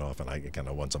smoke them that often. I kind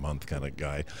of once a month kind of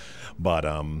guy. But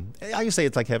I would say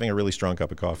it's like having a really strong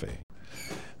cup of coffee.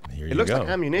 Here It looks like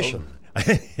ammunition.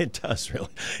 It does, really.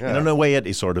 Yeah. In a way,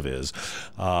 it sort of is.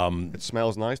 It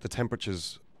smells nice. The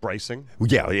temperature's bracing.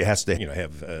 Yeah, it has to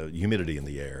have humidity in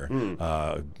the air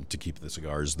to keep the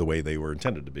cigars the way they were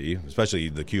intended to be, especially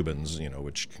the Cubans,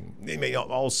 which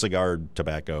all cigar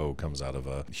tobacco comes out of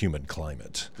a humid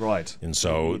climate. Right. And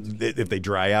so if they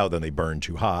dry out, then they burn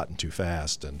too hot and too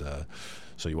fast, and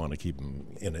so you want to keep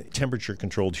them in a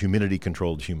temperature-controlled,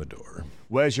 humidity-controlled humidor.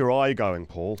 Where's your eye going,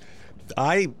 Paul?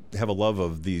 I have a love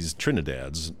of these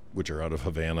Trinidads, which are out of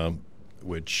Havana,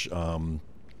 which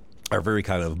are very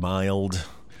kind of mild.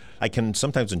 I can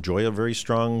sometimes enjoy a very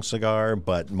strong cigar,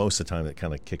 but most of the time it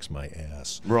kind of kicks my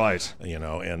ass. Right.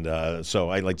 And so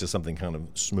I like just something kind of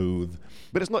smooth.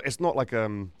 But it's not like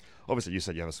obviously you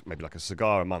said you have maybe like a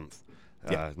cigar a month.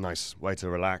 Nice way to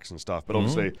relax and stuff. But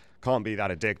obviously can't be that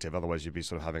addictive. Otherwise you'd be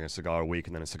sort of having a cigar a week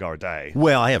and then a cigar a day.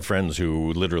 Well, I have friends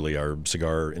who literally are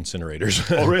cigar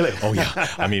incinerators. Oh, really? Oh, yeah.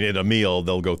 I mean, in a meal,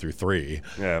 they'll go through 3.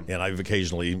 Yeah. And I've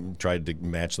occasionally tried to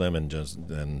match them, and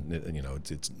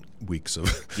it's weeks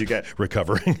of You get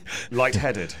recovering.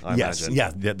 lightheaded, I imagine.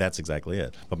 Yeah, that's exactly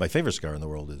it. But my favorite cigar in the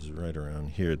world is right around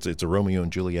here. It's a Romeo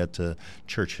and Juliet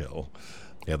Churchill.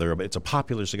 Yeah, it's a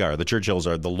popular cigar. The Churchills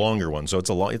are the longer one, so it's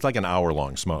like an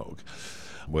hour-long smoke,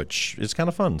 which is kind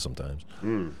of fun sometimes.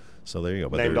 So there you go.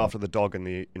 But Named after the dog in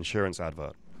the insurance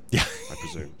advert. Yeah, I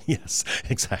presume. Yes,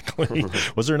 exactly.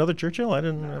 Was there another Churchill?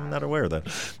 I'm not aware of that.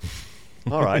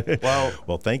 All right.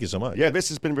 Well, thank you so much. Yeah, this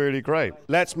has been really great.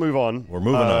 Let's move on. We're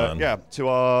moving on. Yeah, to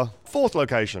our 4th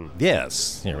location.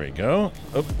 Yes. Here we go.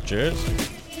 Oh, cheers.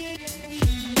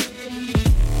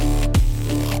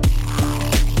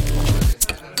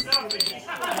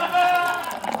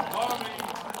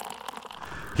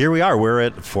 Here we are. We're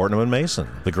at Fortnum & Mason,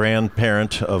 the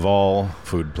grandparent of all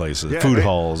food places, food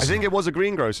halls. I think it was a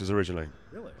greengrocer's originally.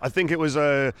 Really? I think it was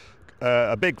a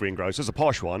big greengrocer's, a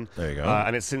posh one. There you go.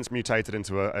 And it's since mutated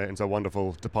into a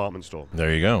wonderful department store.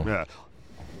 There you go. Yeah.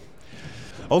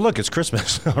 Oh, look, it's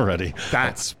Christmas already.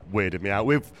 That's weirded me out.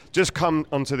 We've just come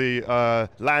onto the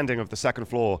landing of the 2nd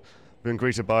floor, been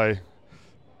greeted by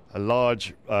a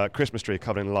large Christmas tree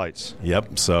covered in lights.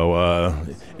 Yep. So,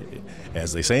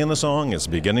 as they say in the song, it's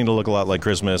beginning to look a lot like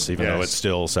Christmas, even though it's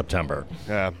still September.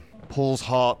 Yeah. Paul's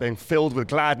heart being filled with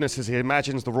gladness as he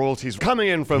imagines the royalties coming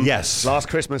in from Last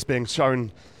Christmas being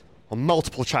shown on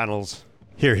multiple channels.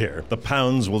 Hear, hear. The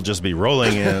pounds will just be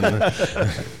rolling in. Or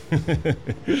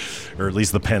at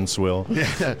least the pence will.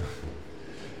 Yeah.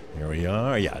 Here we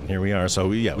are. Yeah, here we are.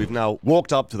 So, yeah. We've now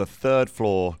walked up to the 3rd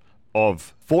floor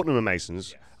of Fortnum &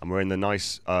 Mason's. And we're in the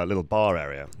nice little bar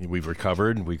area. We've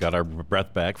recovered. We got our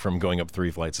breath back from going up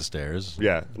 3 flights of stairs.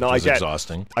 Yeah. No, which is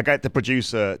exhausting. I get the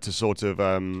producer to sort of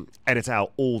edit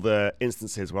out all the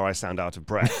instances where I sound out of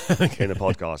breath in the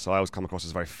podcast. So I always come across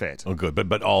as very fit. Oh, good.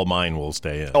 But all mine will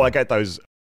stay in. Oh, I get those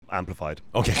amplified.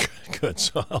 Okay, good.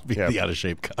 So I'll be the out of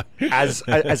shape guy. As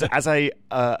an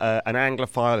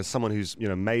Anglophile, as someone who's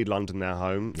made London their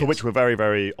home, for which we're very,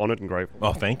 very honoured and grateful.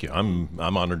 Oh, thank you. I'm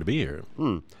honoured to be here.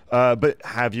 But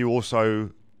have you also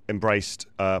embraced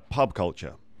pub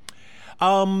culture?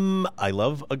 I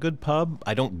love a good pub.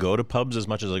 I don't go to pubs as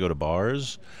much as I go to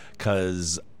bars,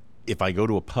 because if I go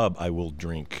to a pub, I will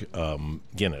drink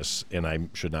Guinness, and I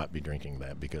should not be drinking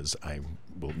that because I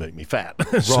will make me fat.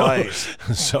 Right.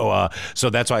 So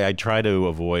that's why I try to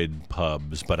avoid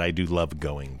pubs, but I do love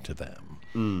going to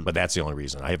them. But that's the only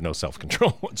reason. I have no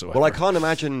self-control whatsoever. Well, I can't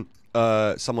imagine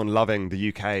someone loving the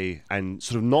UK and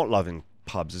sort of not loving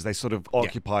pubs, as they sort of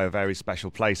occupy a very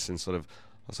special place in sort of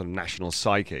national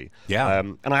psyche. Yeah.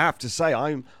 And I have to say,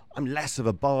 I'm less of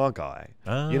a bar guy.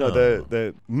 Oh.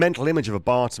 The mental image of a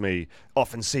bar to me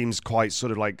often seems quite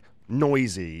sort of like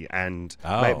noisy and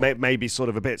maybe sort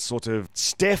of a bit sort of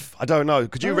stiff. I don't know.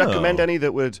 Could you recommend any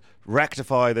that would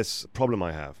rectify this problem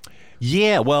I have?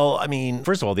 Yeah, well, I mean,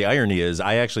 first of all, the irony is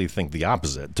I actually think the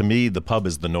opposite. To me, the pub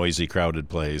is the noisy, crowded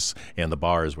place, and the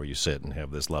bar is where you sit and have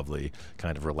this lovely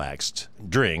kind of relaxed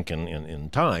drink in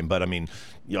time. But, I mean,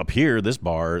 up here, this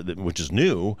bar, which is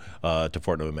new to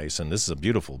Fortnum & Mason, this is a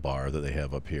beautiful bar that they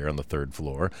have up here on the 3rd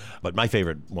floor. But my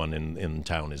favorite one in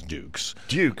town is Duke's.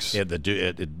 Duke's?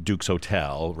 At Duke's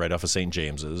Hotel, right off of St.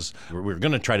 James's. We're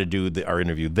going to try to do our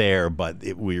interview there, but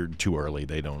we're too early.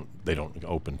 They don't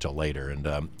open till later.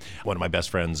 And one of my best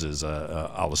friends is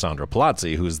Alessandro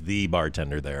Palazzi, who's the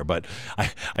bartender there. But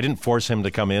I didn't force him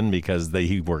to come in because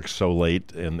he works so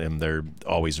late, and they're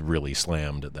always really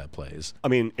slammed at that place. I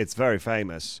mean, it's very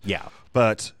famous. Yeah.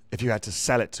 But if you had to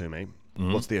sell it to me,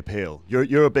 what's the appeal?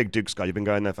 You're a big Duke's guy. You've been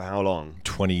going there for how long?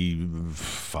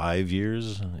 25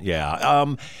 years.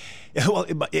 Yeah. Well,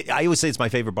 I always say it's my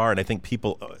favorite bar, and I think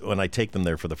people, when I take them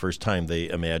there for the first time, they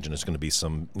imagine it's going to be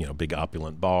some big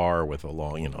opulent bar with a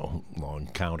long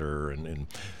counter and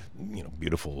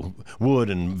beautiful wood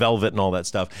and velvet and all that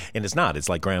stuff. And it's not. It's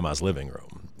like grandma's living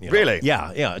room. Really?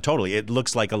 Yeah, totally. It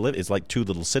looks like it's like 2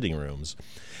 little sitting rooms.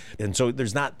 And so it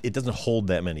doesn't hold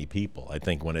that many people. I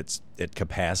think when it's at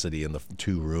capacity in the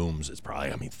 2 rooms, it's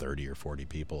probably, 30 or 40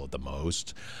 people at the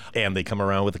most. And they come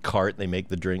around with a cart, they make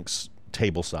the drinks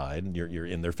tableside. You're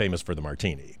in. They're famous for the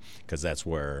martini because that's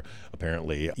where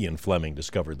apparently Ian Fleming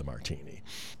discovered the martini,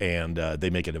 and they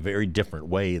make it a very different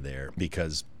way there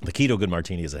because the key to a good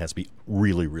martini is it has to be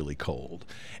really, really cold.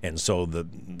 And so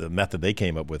the method they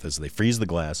came up with is they freeze the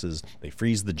glasses, they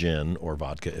freeze the gin or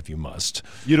vodka if you must.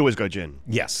 You'd always go gin.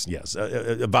 Yes.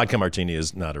 A vodka martini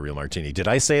is not a real martini. Did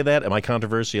I say that? Am I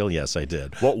controversial? Yes, I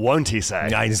did. What won't he say?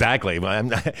 Exactly.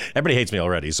 Everybody hates me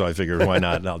already, so I figured why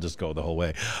not? And I'll just go the whole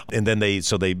way. And then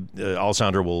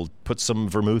Alessandro will put some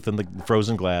vermouth in the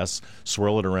frozen glass,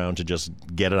 swirl it around to just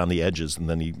get it on the edges, and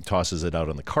then he tosses it out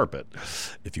on the carpet,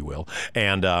 if you will.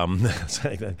 And I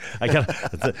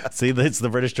gotta see, it's the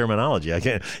British terminology. I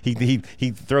can't.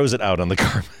 He throws it out on the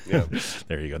carpet. Yeah.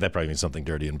 There you go. That probably means something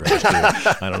dirty in British too.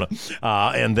 I don't know.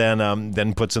 And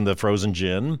then puts in the frozen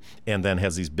gin, and then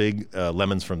has these big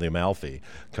lemons from the Amalfi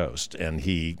Coast, and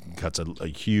he cuts a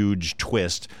huge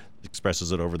twist,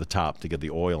 expresses it over the top to get the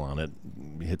oil on it,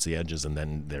 hits the edges, and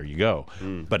then there you go.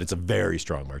 But it's a very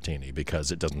strong martini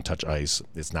because it doesn't touch ice.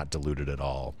 It's not diluted at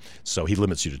all. So he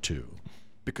limits you to 2.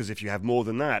 Because if you have more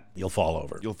than that, you'll fall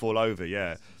over. You'll fall over,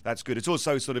 yeah. That's good. It's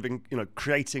also sort of,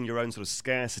 creating your own sort of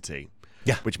scarcity.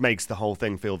 Yeah. Which makes the whole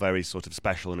thing feel very sort of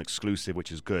special and exclusive,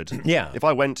 which is good. Yeah. If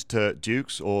I went to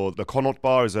Duke's or the Connaught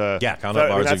Bar is a... Yeah, Connaught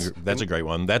Bar that's a great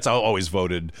one. That's always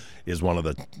voted is one of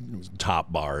the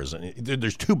top bars.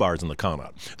 There's 2 bars in the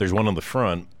Connaught. There's one on the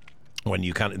front when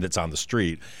you that's on the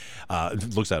street,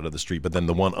 it looks out of the street, but then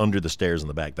the one under the stairs in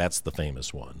the back, that's the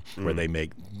famous one where they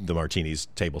make the martinis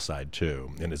tableside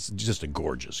too, and it's just a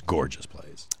gorgeous, gorgeous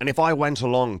place. And if I went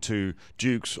along to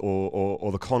Duke's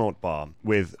or the Connaught Bar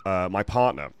with my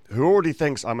partner, who already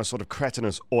thinks I'm a sort of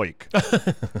cretinous oik,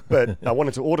 but I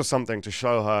wanted to order something to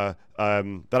show her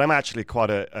that I'm actually quite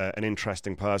an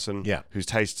interesting person, whose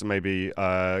tastes may be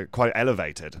quite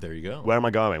elevated. There you go. Where am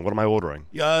I going? What am I ordering?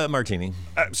 Martini.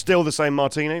 Still the same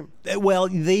martini? Well,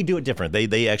 they do it different.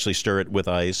 They actually stir it with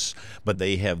ice, but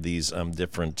they have these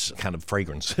different kind of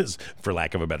fragrances, for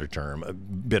lack of a better term,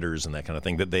 bitters and that kind of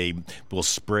thing, that they will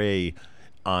spray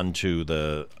onto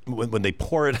when they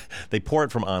pour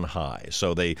it from on high.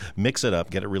 So they mix it up,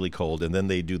 get it really cold, and then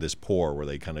they do this pour where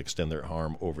they kind of extend their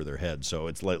arm over their head. So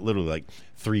it's literally like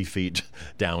 3 feet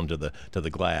down to the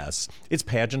glass. It's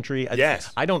pageantry.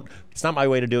 Yes. It's not my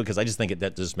way to do it because I just think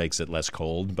that just makes it less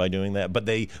cold by doing that. But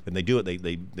when they do it,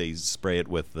 they spray it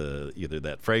with either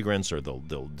that fragrance or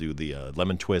they'll do the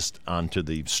lemon twist onto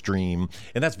the stream,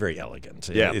 and that's very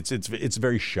elegant. Yeah. It's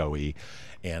very showy.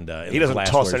 And he doesn't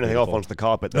toss anything off onto the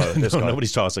carpet, though. No,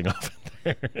 nobody's tossing off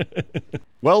there.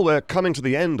 Well, we're coming to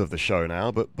the end of the show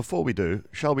now, but before we do,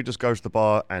 shall we just go to the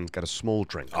bar and get a small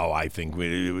drink? Oh, I think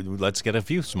let's get a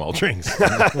few small drinks.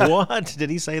 What?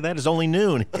 Did he say that? It's only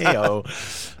noon. Hey-o.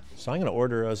 So I'm going to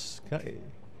order us...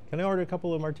 Can I order a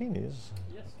couple of martinis?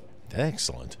 Yes.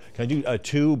 Excellent. Can I do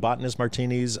 2 botanist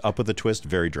martinis up with a twist,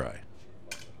 very dry?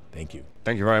 Thank you.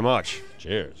 Thank you very much.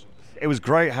 Cheers. It was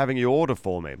great having you order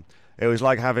for me. It was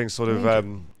like having sort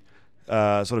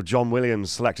of John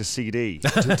Williams select a CD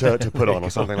to put on or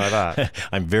something like that.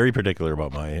 I'm very particular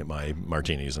about my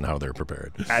martinis and how they're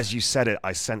prepared. As you said it,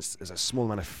 I sensed there's a small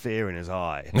amount of fear in his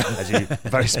eye as you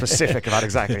very specific about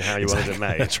exactly how you wanted it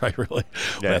made. That's right, really.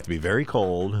 Yeah. They have to be very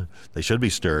cold. They should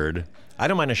be stirred. I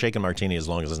don't mind a shaken martini as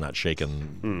long as it's not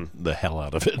shaken the hell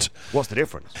out of it. What's the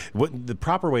difference? The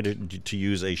proper way to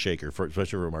use a shaker, especially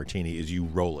for a martini, is you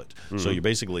roll it. So you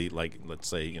basically, like, let's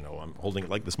say, I'm holding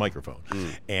it like this microphone,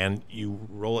 and you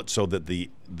roll it so that the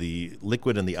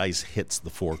liquid and the ice hits the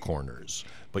 4 corners,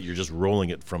 but you're just rolling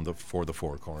it for the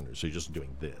 4 corners. So you're just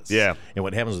doing this. Yeah. And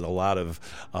what happens is a lot of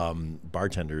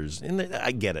bartenders, and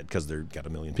I get it because they've got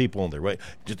a million people and they're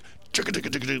just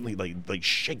like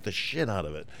shake the shit out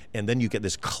of it, and then you get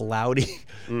this cloudy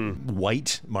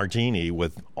white martini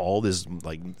with all this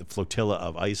like flotilla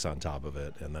of ice on top of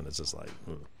it, and then it's just like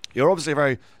You're obviously a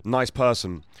very nice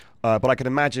person, but I can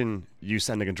imagine you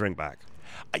sending a drink back.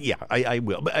 Yeah, I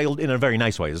will, but in a very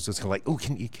nice way. It's just kind of like, oh,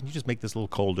 can you just make this a little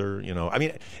colder? I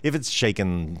mean, if it's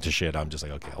shaken to shit, I'm just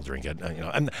like, okay, I'll drink it.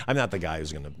 I'm not the guy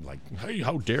who's gonna like, hey,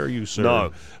 how dare you, sir?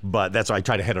 No, but that's why I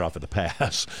try to head it off at the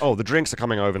pass. Oh, the drinks are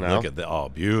coming over now. Look at that! Oh,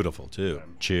 beautiful too.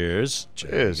 Cheers.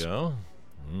 Cheers. There you go.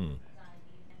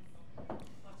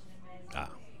 Ah,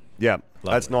 yeah,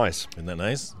 lovely. That's nice. Isn't that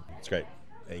nice? It's great.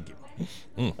 Thank you.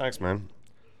 Thanks, man.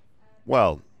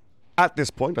 Well, at this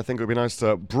point, I think it would be nice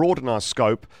to broaden our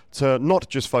scope to not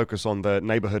just focus on the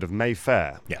neighbourhood of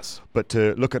Mayfair, yes, but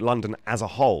to look at London as a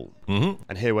whole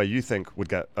and hear where you think would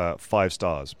get 5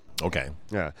 stars. Okay.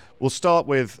 Yeah. We'll start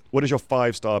with, what is your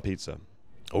 5-star pizza?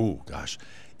 Oh, gosh.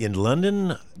 In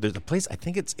London, there's a place, I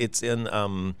think it's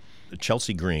in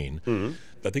Chelsea Green. Mm-hmm.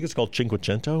 I think it's called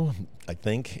Cinquecento, I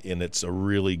think, and it's a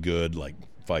really good, like,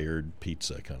 fired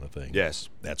pizza kind of thing. Yes.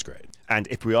 That's great. And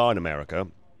if we are in America,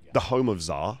 the home of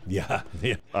Tsar. Yeah.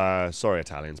 Yeah. Sorry,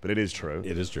 Italians, but it is true.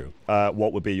 It is true.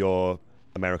 What would be your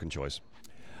American choice?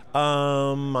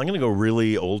 I'm going to go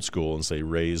really old school and say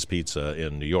Ray's Pizza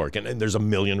in New York. And there's a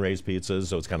million Ray's Pizzas,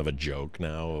 so it's kind of a joke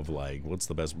now of like, what's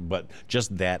the best? But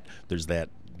just that, there's that,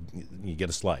 you get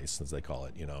a slice, as they call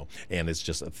it, and it's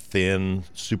just a thin,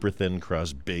 super thin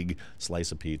crust, big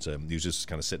slice of pizza. You just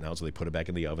kind of sitting out, so they put it back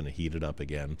in the oven and heat it up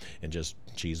again, and just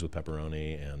cheese with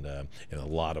pepperoni and a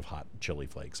lot of hot chili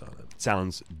flakes on it.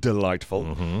 Sounds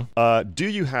delightful. Mm-hmm. Do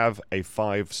you have a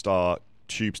 5-star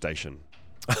tube station?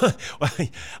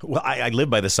 Well, I live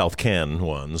by the South Ken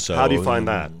one, so How do you find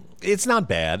that? It's not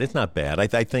bad. It's not bad.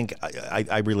 I think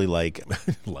I really like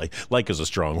is a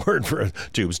strong word for a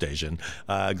tube station.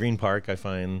 Green Park,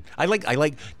 I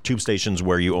like tube stations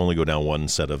where you only go down one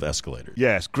set of escalators.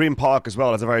 Yes, Green Park as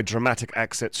well has a very dramatic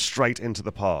exit straight into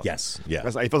the park. Yes, yeah.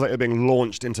 It feels like you're being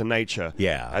launched into nature.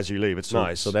 Yeah. As you leave, it's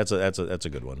nice. So that's a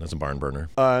good one. That's a barn burner.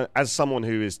 As someone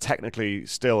who is technically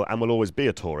still and will always be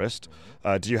a tourist,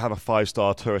 do you have a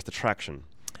 5-star tourist attraction?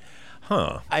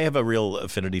 I have a real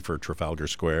affinity for Trafalgar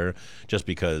Square just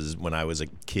because when I was a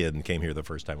kid and came here the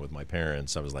first time with my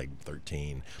parents, I was like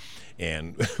 13.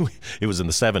 And it was in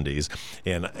the 70s.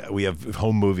 And we have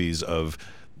home movies of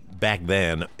back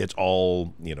then, it's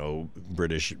all,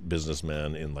 British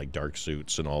businessmen in like dark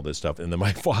suits and all this stuff. And then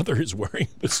my father is wearing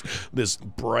this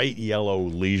bright yellow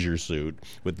leisure suit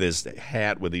with this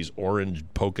hat with these orange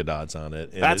polka dots on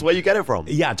it. And That's where you get it from.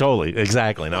 Yeah, totally.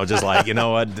 Exactly. And I was just like, you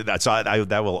know what?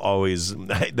 That will always,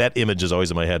 that image is always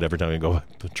in my head every time I go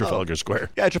to Trafalgar Square.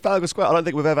 Yeah, Trafalgar Square. I don't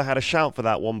think we've ever had a shout for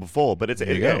that one before, but it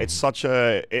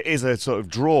is a sort of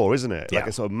draw, isn't it? Yeah. Like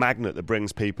a sort of magnet that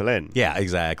brings people in. Yeah,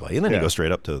 exactly. And then you go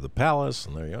straight up to the palace,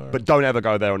 and there you are. But don't ever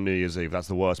go there on New Year's Eve. That's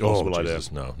the worst possible idea.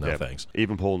 Jesus, no, thanks.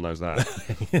 Even Paul knows that.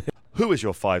 Who is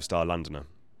your 5-star Londoner?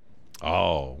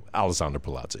 Oh, Alessandro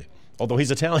Palazzi. Although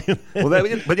he's Italian.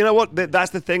 But you know what?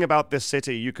 That's the thing about this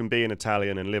city. You can be an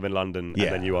Italian and live in London,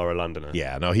 and then you are a Londoner.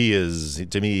 Yeah, no, he is.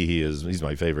 To me, he's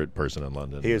my favorite person in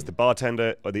London. He is the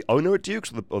bartender, or the owner at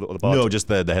Duke's, or the bartender? No, just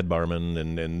the head barman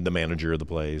and the manager of the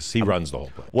place. He runs the whole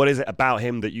place. What is it about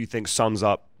him that you think sums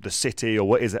up the city, or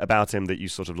what is it about him that you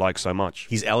sort of like so much?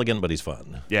 He's elegant, but he's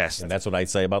fun. Yes. And that's what I'd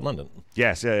say about London.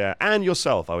 Yes, yeah. And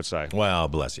yourself, I would say. Well,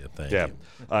 bless you. Thank you.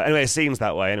 Anyway, it seems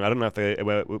that way. Anyway, I don't know if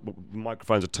the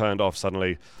microphones are turned off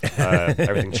suddenly.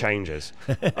 Everything changes.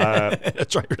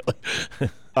 That's right,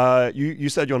 really. You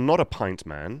said you're not a pint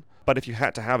man, but if you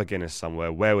had to have a Guinness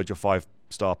somewhere, where would your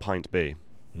 5-star pint be?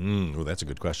 Well, that's a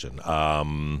good question.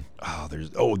 The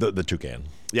Toucan.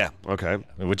 Yeah, okay.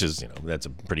 Which is, that's a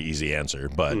pretty easy answer.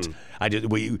 But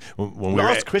when we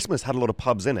Last Christmas had a lot of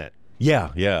pubs in it.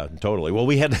 Yeah, totally. Well,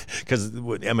 we had, because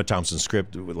Emma Thompson's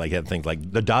script had things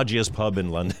like the dodgiest pub in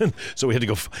London. So we had to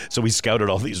go, so we scouted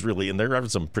all these and there are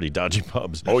some pretty dodgy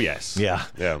pubs. Oh, yes. Yeah.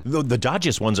 The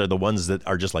dodgiest ones are the ones that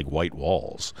are just like white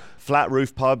walls. Flat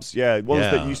roof pubs, ones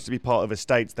that used to be part of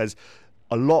estates. There's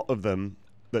a lot of them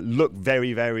that look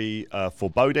very, very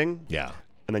foreboding. Yeah.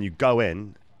 And then you go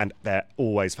in, and they're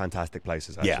always fantastic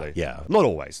places, actually. Yeah. Not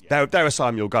always. There are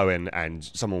some you'll go in and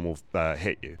someone will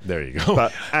hit you. There you go.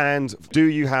 And do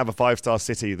you have a 5-star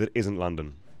city that isn't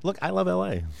London? Look, I love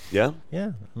L.A. Yeah?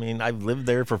 Yeah. I mean, I've lived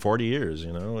there for 40 years,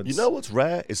 You know what's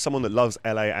rare is someone that loves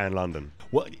L.A. and London.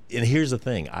 Well, and here's the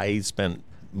thing. I spent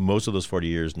most of those 40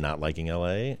 years not liking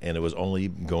L.A., and it was only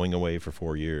going away for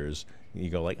 4 years. You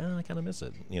go like, I kind of miss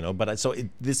it, But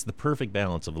this is the perfect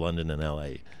balance of London and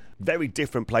L.A. Very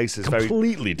different places.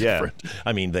 Completely different. Yeah.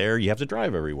 I mean, there you have to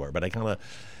drive everywhere, but I kind of,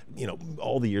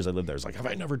 all the years I lived there, it's like, if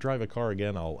I never drive a car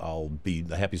again, I'll be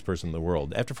the happiest person in the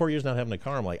world. After 4 years not having a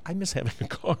car, I'm like, I miss having a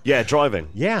car. Yeah, driving.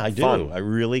 Yeah, I do. Fun. I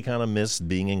really kind of miss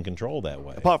being in control that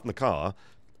way. Apart from the car,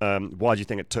 why do you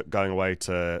think it took going away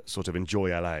to sort of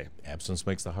enjoy LA? Absence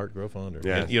makes the heart grow fonder.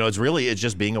 Yeah. And, it's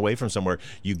just being away from somewhere.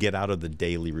 You get out of the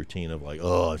daily routine of like,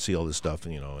 I see all this stuff,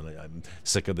 and I'm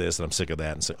sick of this and I'm sick of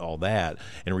that and all that,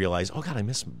 and realize, oh God, I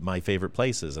miss my favorite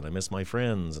places, and I miss my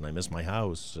friends, and I miss my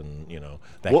house, and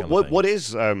that kind of thing. What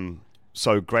is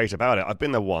so great about it? I've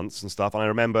been there once and stuff, and I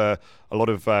remember a lot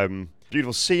of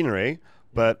beautiful scenery,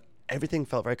 but everything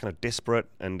felt very kind of disparate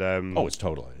and. Oh, it's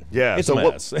totally. Yeah, it's so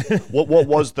a mess.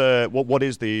 What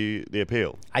is the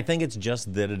appeal? I think it's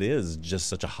just that it is just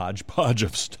such a hodgepodge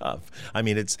of stuff. I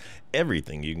mean, it's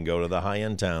everything. You can go to the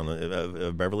high-end town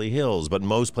of Beverly Hills, but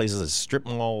most places have strip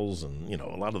malls, and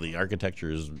a lot of the architecture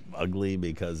is ugly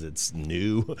because it's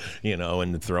new,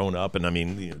 and thrown up. And I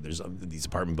mean, there's these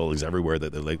apartment buildings everywhere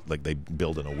that they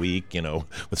build in a week,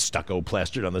 with stucco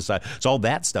plastered on the side. It's all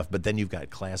that stuff. But then you've got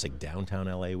classic downtown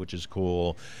LA, which is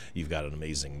cool. You've got an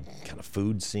amazing kind of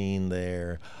food scene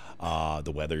there.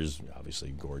 The weather's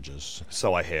obviously gorgeous.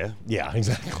 So I hear. Yeah,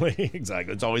 exactly.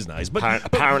 It's always nice. But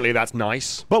apparently that's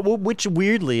nice. But which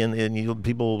weirdly, and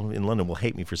people in London will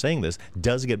hate me for saying this,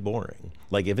 does get boring.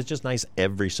 Like if it's just nice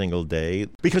every single day,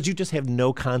 because you just have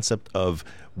no concept of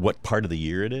what part of the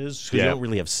year it is, because you don't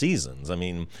really have seasons. I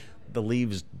mean, the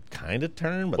leaves kind of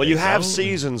turn, but you have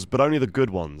seasons, but only the good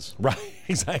ones. Right,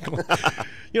 exactly.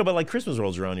 But like Christmas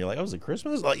rolls around, you're like, oh, is it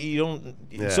Christmas? Like you don't.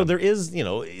 Yeah. So there is,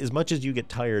 as much as you get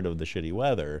tired of the shitty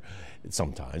weather,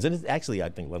 sometimes, and actually, I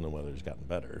think London weather has gotten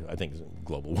better. I think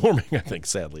global warming,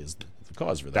 sadly, is the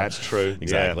cause for that. That's true.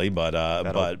 Exactly, yeah.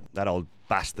 but that old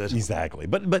bastard. Exactly,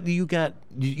 but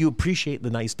you appreciate the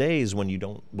nice days when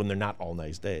they're not all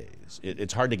nice days.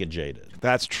 It's hard to get jaded.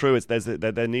 That's true.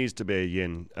 There needs to be a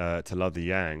yin to love the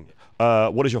yang.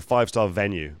 What is your 5-star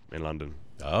venue in London?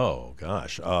 Oh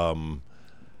gosh,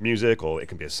 music, or it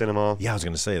can be a cinema. Yeah, I was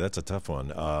going to say that's a tough one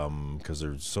because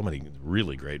there's so many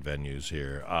really great venues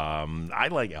here. I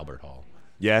like Albert Hall.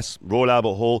 Yes, Royal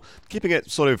Albert Hall, keeping it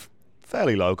sort of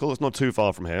fairly local. It's not too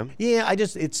far from here. Yeah,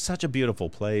 it's such a beautiful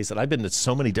place, and I've been to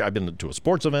so many. I've been to a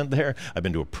sports event there. I've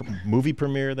been to a movie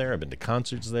premiere there. I've been to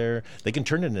concerts there. They can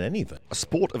turn it into anything. A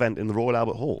sport event in the Royal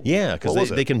Albert Hall. Yeah, because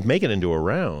they can make it into a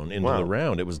round. Wow. The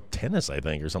round, it was tennis, I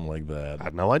think, or something like that. I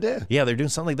had no idea. Yeah, they're doing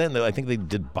something like that. And I think they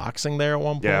did boxing there at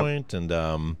one point, and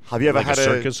have you ever had a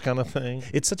circus kind of thing?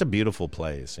 It's such a beautiful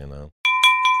place,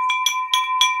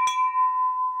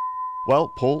 Well,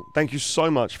 Paul, thank you so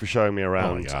much for showing me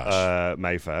around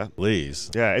Mayfair.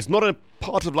 Please. Yeah, it's not a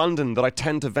part of London that I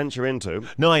tend to venture into.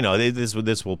 No, I know.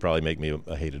 This will probably make me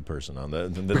a hated person on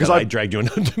because I dragged you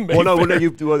into Mayfair. Well, no,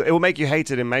 it will make you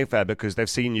hated in Mayfair because they've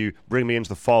seen you bring me into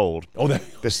the fold. Oh,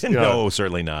 no,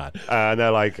 certainly not. And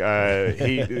they're like,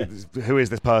 who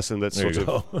is this person that's sort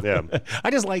of... Yeah.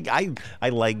 I just like, I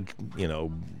like,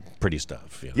 pretty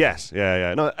stuff. Yes,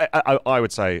 yeah. No, I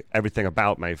would say everything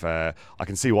about Mayfair, I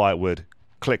can see why it would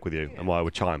click with you and why it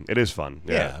would chime. It is fun.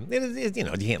 Yeah, it, you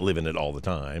can't live in it all the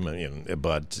time,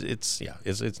 but it's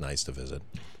nice to visit.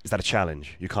 Is that a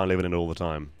challenge? You can't live in it all the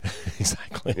time.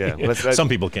 Exactly. Yeah. Well, some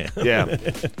people can. Yeah.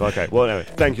 Okay. Well, anyway,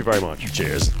 thank you very much.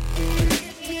 Cheers.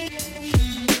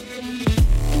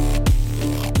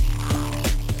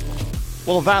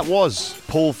 Well, that was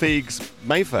Paul Feig's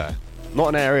Mayfair. Not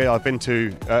an area I've been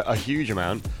to a huge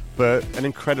amount, but an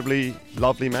incredibly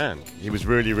lovely man. He was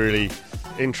really, really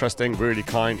interesting, really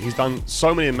kind. He's done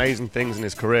so many amazing things in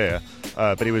his career,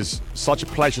 but he was such a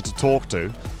pleasure to talk to.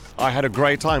 I had a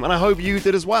great time, and I hope you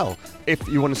did as well. If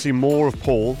you want to see more of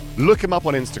Paul, look him up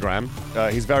on Instagram.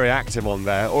 He's very active on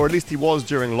there, or at least he was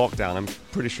during lockdown. I'm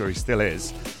pretty sure he still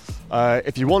is.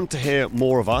 If you want to hear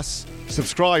more of us,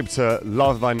 subscribe to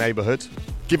Love Thy Neighborhood.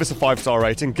 Give us a 5-star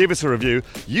rating. Give us a review.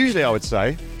 Usually, I would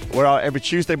say, we're out every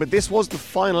Tuesday, but this was the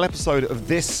final episode of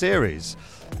this series.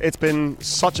 It's been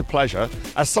such a pleasure.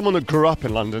 As someone that grew up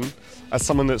in London, as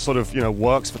someone that sort of,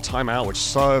 works for Time Out, which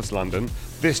serves London,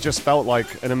 this just felt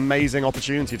like an amazing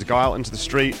opportunity to go out into the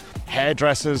street.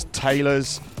 Hairdressers,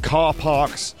 tailors, car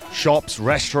parks, shops,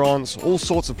 restaurants, all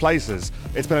sorts of places.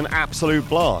 It's been an absolute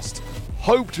blast.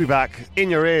 Hope to be back in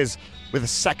your ears with a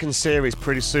second series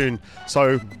pretty soon.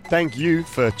 So thank you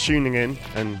for tuning in,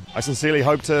 and I sincerely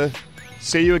hope to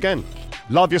see you again.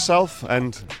 Love yourself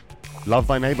and love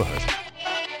thy neighborhood.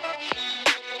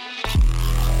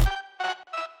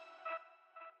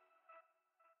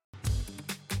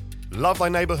 Love Thy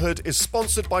Neighborhood is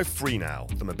sponsored by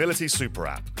FreeNow, the mobility super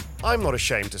app. I'm not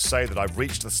ashamed to say that I've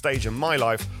reached the stage in my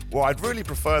life where I'd really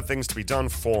prefer things to be done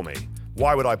for me.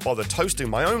 Why would I bother toasting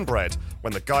my own bread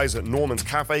when the guys at Norman's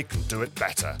Cafe can do it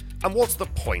better? And what's the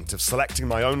point of selecting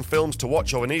my own films to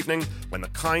watch of an evening when the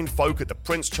kind folk at the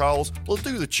Prince Charles will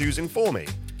do the choosing for me?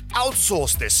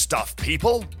 Outsource this stuff,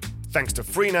 people! Thanks to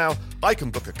FreeNow, I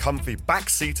can book a comfy back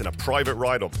seat in a private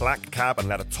ride or black cab and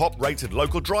let a top-rated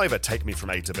local driver take me from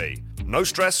A to B. No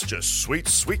stress, just sweet,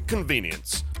 sweet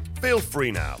convenience. Feel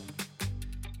free now.